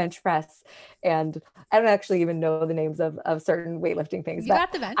bench press, and I don't actually even know the names of certain weightlifting things. You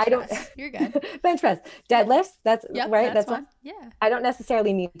got the bench press. You're good. Bench press, deadlifts. That's right. That's one. Yeah. I don't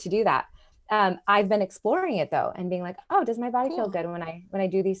necessarily need to do that. I've been exploring it though, and being like, oh, does my body feel Cool. good when I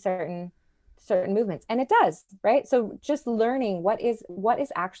do these certain movements? And it does, right? So just learning what is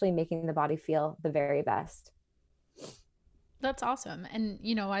actually making the body feel the very best. That's awesome. And,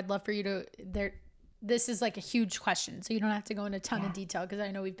 you know, I'd love for you to, this is like a huge question. So you don't have to go into a ton of detail because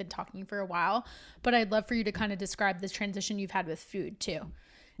I know we've been talking for a while, but I'd love for you to kind of describe the transition you've had with food too.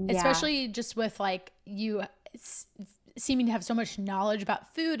 Yeah. Especially just with like you seeming to have so much knowledge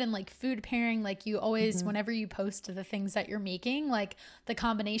about food and like food pairing. Like you always, whenever you post the things that you're making, like the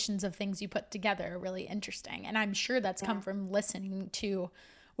combinations of things you put together are really interesting. And I'm sure that's come from listening to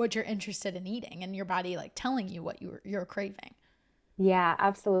what you're interested in eating and your body like telling you what you're craving. Yeah,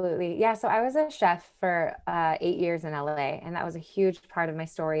 absolutely. Yeah. So I was a chef for 8 years in LA, and that was a huge part of my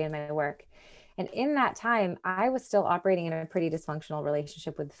story and my work. And in that time, I was still operating in a pretty dysfunctional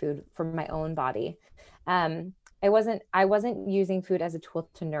relationship with food for my own body. Um, I wasn't using food as a tool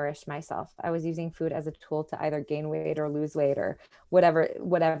to nourish myself. I was using food as a tool to either gain weight or lose weight or whatever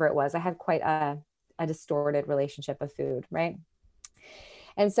it was. I had quite a distorted relationship with food, right?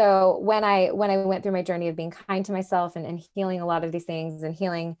 And so when I went through my journey of being kind to myself and healing a lot of these things and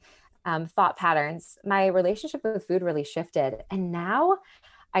healing thought patterns, my relationship with food really shifted. And now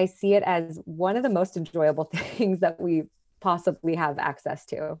I see it as one of the most enjoyable things that we possibly have access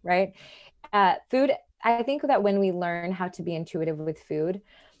to, right? Food, I think that when we learn how to be intuitive with food,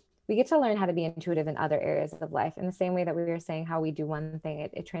 we get to learn how to be intuitive in other areas of life. In the same way that we were saying how we do one thing,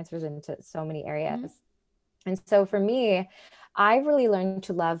 it transfers into so many areas. Mm-hmm. And so for me, I really learned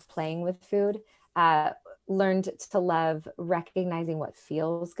to love playing with food, learned to love recognizing what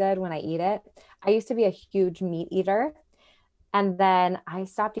feels good when I eat it. I used to be a huge meat eater. And then I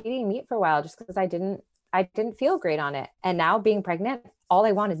stopped eating meat for a while just because I didn't feel great on it. And now being pregnant, all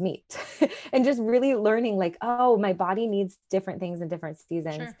I want is meat. And just really learning like, oh, my body needs different things in different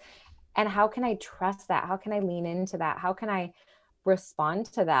seasons. Sure. And how can I trust that? How can I lean into that? How can I respond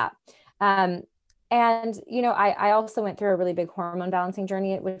to that? Um, and, I also went through a really big hormone balancing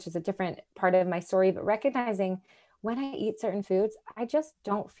journey, which is a different part of my story, but recognizing when I eat certain foods, I just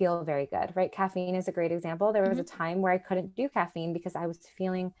don't feel very good, right? Caffeine is a great example. There was a time where I couldn't do caffeine because I was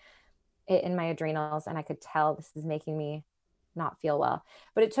feeling it in my adrenals, and I could tell this is making me not feel well.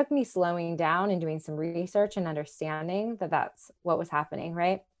 But it took me slowing down and doing some research and understanding that that's what was happening,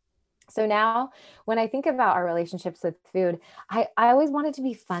 right? So now when I think about our relationships with food, I always want it to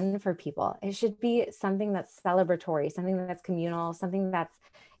be fun for people. It should be something that's celebratory, something that's communal, something that's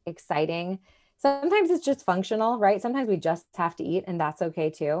exciting. Sometimes it's just functional, right? Sometimes we just have to eat, and that's okay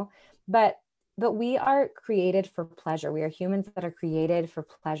too. But we are created for pleasure. We are humans that are created for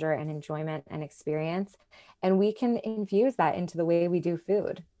pleasure and enjoyment and experience. And we can infuse that into the way we do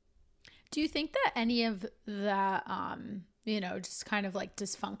food. Do you think that any of that, just kind of like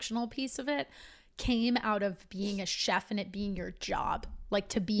dysfunctional piece of it came out of being a chef and it being your job, like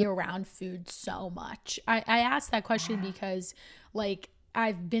to be around food so much? I asked that question because like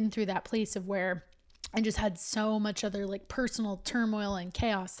I've been through that place of where I just had so much other like personal turmoil and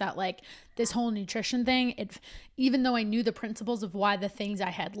chaos that like this whole nutrition thing, even though I knew the principles of why the things I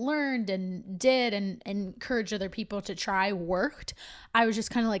had learned and did and encouraged other people to try worked, I was just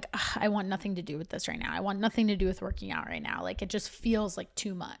kind of like, I want nothing to do with this right now. I want nothing to do with working out right now. Like it just feels like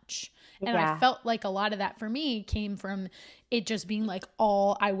too much. And I felt like a lot of that for me came from it just being like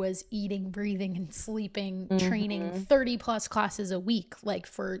all I was eating, breathing, and sleeping, training 30 plus classes a week, like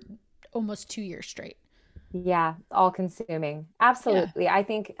for almost 2 years straight. Yeah, all consuming. Absolutely. Yeah. I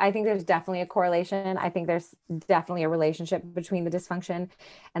think there's definitely a correlation. I think there's definitely a relationship between the dysfunction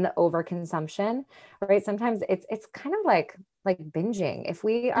and the overconsumption, right? Sometimes it's kind of like binging. If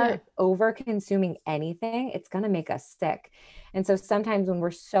we are over consuming anything, it's going to make us sick. And so sometimes when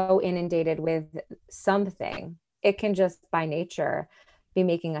we're so inundated with something, it can just by nature be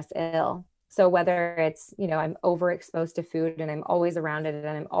making us ill. So whether it's, I'm overexposed to food and I'm always around it and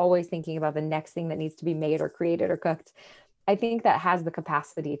I'm always thinking about the next thing that needs to be made or created or cooked, I think that has the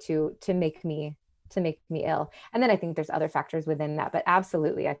capacity to make me ill. And then I think there's other factors within that, but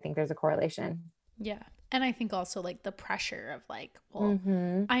absolutely, I think there's a correlation. Yeah. And I think also like the pressure of like, well,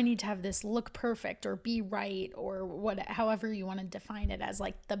 I need to have this look perfect or be right or however you want to define it as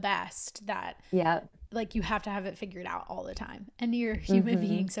like the best that like you have to have it figured out all the time. And you're a human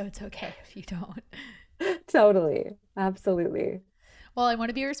being, so it's okay if you don't. Totally. Absolutely. Well, I want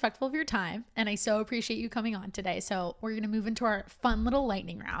to be respectful of your time, and I so appreciate you coming on today. So we're going to move into our fun little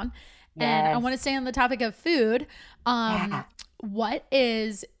lightning round. Yes. And I want to stay on the topic of food. What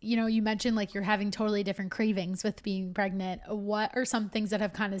is, you mentioned like you're having totally different cravings with being pregnant. What are some things that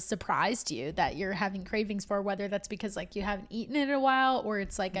have kind of surprised you that you're having cravings for, whether that's because like you haven't eaten it in a while or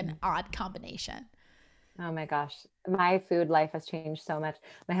it's like an odd combination? Oh my gosh. My food life has changed so much.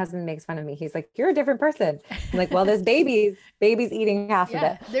 My husband makes fun of me. He's like, you're a different person. I'm like, well, there's babies eating half of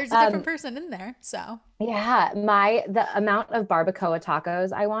it. There's a different person in there. So yeah, the amount of barbacoa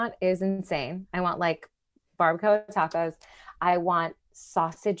tacos I want is insane. I want like barbacoa tacos. I want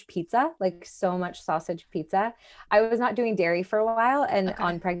sausage pizza, like so much sausage pizza. I was not doing dairy for a while, and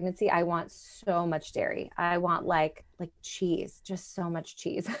on pregnancy, I want so much dairy. I want like cheese, just so much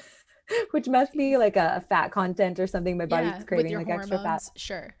cheese. Which must be like a fat content or something. My body's craving like hormones, extra fat.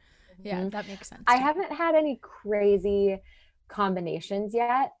 Sure. Yeah, that makes sense. I haven't had any crazy combinations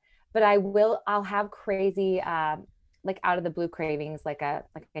yet, but I'll have crazy like out of the blue cravings, like I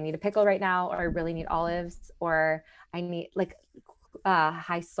need a pickle right now, or I really need olives, or I need like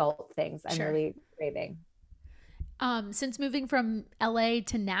high salt things I'm really craving. Since moving from LA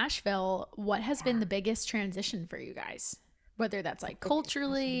to Nashville, what has been the biggest transition for you guys? Whether that's like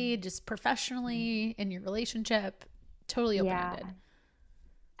culturally, just professionally, in your relationship, totally open-ended.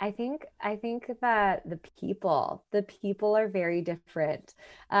 I think that the people are very different.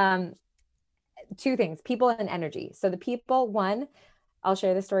 Two things, people and energy. So the people, one, I'll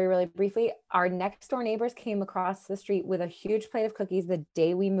share the story really briefly. Our next door neighbors came across the street with a huge plate of cookies the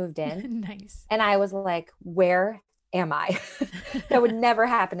day we moved in. Nice. And I was like, where am I? That would never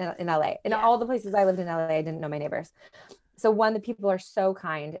happen in LA. In all the places I lived in LA, I didn't know my neighbors. So one, the people are so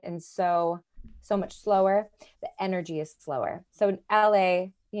kind and so much slower. The energy is slower. So in LA,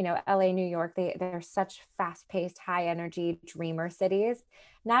 LA, New York, they're such fast-paced, high energy dreamer cities.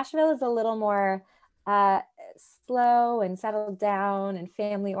 Nashville is a little more slow and settled down and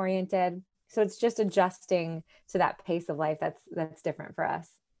family oriented. So it's just adjusting to that pace of life that's different for us.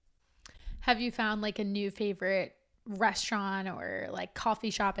 Have you found like a new favorite restaurant or like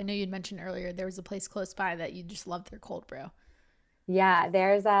coffee shop? I know you'd mentioned earlier there was a place close by that you just loved their cold brew. Yeah,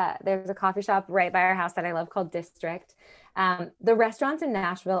 there's a coffee shop right by our house that I love called District. The restaurants in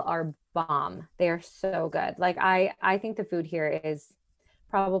Nashville are bomb. They are so good. Like I think the food here is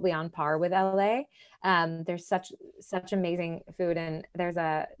probably on par with LA. There's such amazing food, and there's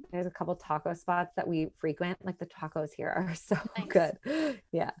a couple taco spots that we frequent. Like the tacos here are so good.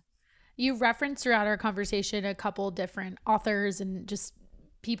 Yeah. You referenced throughout our conversation a couple different authors and just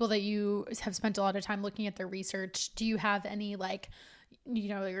people that you have spent a lot of time looking at their research. Do you have any like,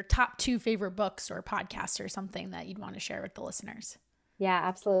 your top 2 favorite books or podcasts or something that you'd want to share with the listeners? Yeah,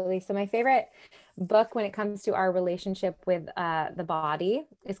 absolutely. So my favorite book when it comes to our relationship with the body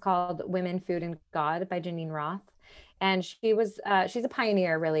is called Women, Food, and God by Janine Roth. And she's a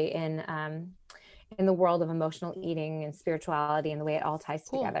pioneer really in the world of emotional eating and spirituality and the way it all ties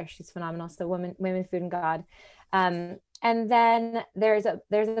together. She's phenomenal. So Women, Food, and God. And then there's a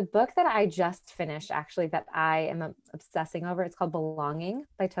book that I just finished actually that I am obsessing over. It's called Belonging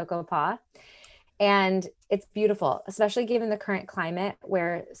by Toko Pa. And it's beautiful, especially given the current climate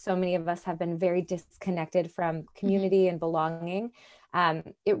where so many of us have been very disconnected from community and belonging.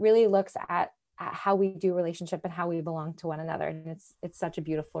 It really looks at how we do relationship and how we belong to one another. And it's such a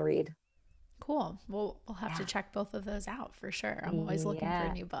beautiful read. Cool. Well, we'll have to check both of those out for sure. I'm always looking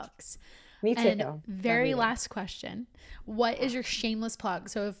for new books. Me too. And very last question. What is your shameless plug?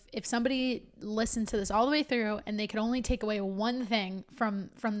 So if somebody listened to this all the way through and they could only take away one thing from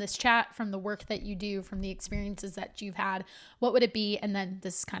this chat, from the work that you do, from the experiences that you've had, what would it be? And then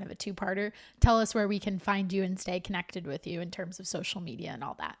this is kind of a 2-parter. Tell us where we can find you and stay connected with you in terms of social media and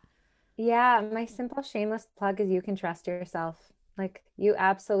all that. Yeah, my simple shameless plug is you can trust yourself. Like you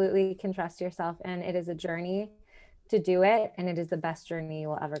absolutely can trust yourself, and it is a journey to do it. And it is the best journey you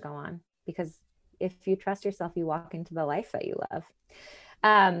will ever go on, because if you trust yourself, you walk into the life that you love.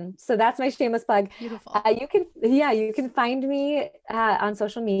 So that's my shameless plug. Beautiful. You can find me on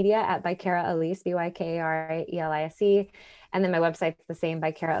social media at Bykara Elise, BYKARAELISE. And then my website's the same,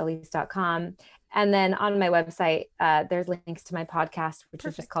 bykaraelise.com. And then on my website, there's links to my podcast, which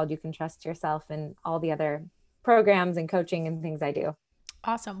is just called You Can Trust Yourself, and all the other programs and coaching and things I do.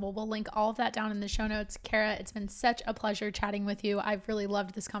 Awesome. Well, we'll link all of that down in the show notes. Kara, it's been such a pleasure chatting with you. I've really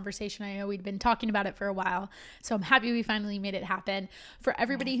loved this conversation. I know we'd been talking about it for a while, so I'm happy we finally made it happen. For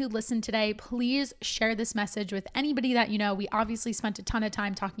everybody who listened today, please share this message with anybody that you know. We obviously spent a ton of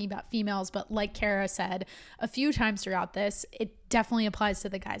time talking about females, but like Kara said a few times throughout this, it definitely applies to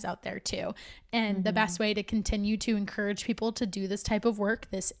the guys out there too. And the best way to continue to encourage people to do this type of work,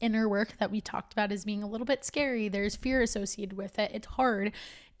 this inner work that we talked about as being a little bit scary, there's fear associated with it, it's hard,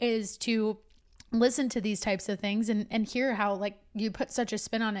 is to listen to these types of things and hear how like you put such a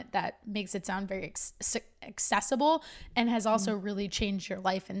spin on it that makes it sound very accessible and has also really changed your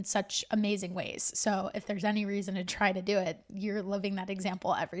life in such amazing ways. So if there's any reason to try to do it, you're living that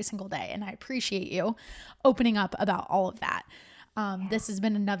example every single day. And I appreciate you opening up about all of that. This has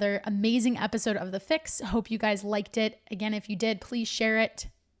been another amazing episode of The Fix. Hope you guys liked it. Again, if you did, please share it.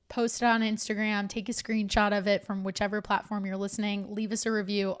 Post it on Instagram, take a screenshot of it from whichever platform you're listening, leave us a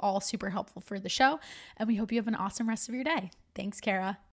review, all super helpful for the show. And we hope you have an awesome rest of your day. Thanks, Kara.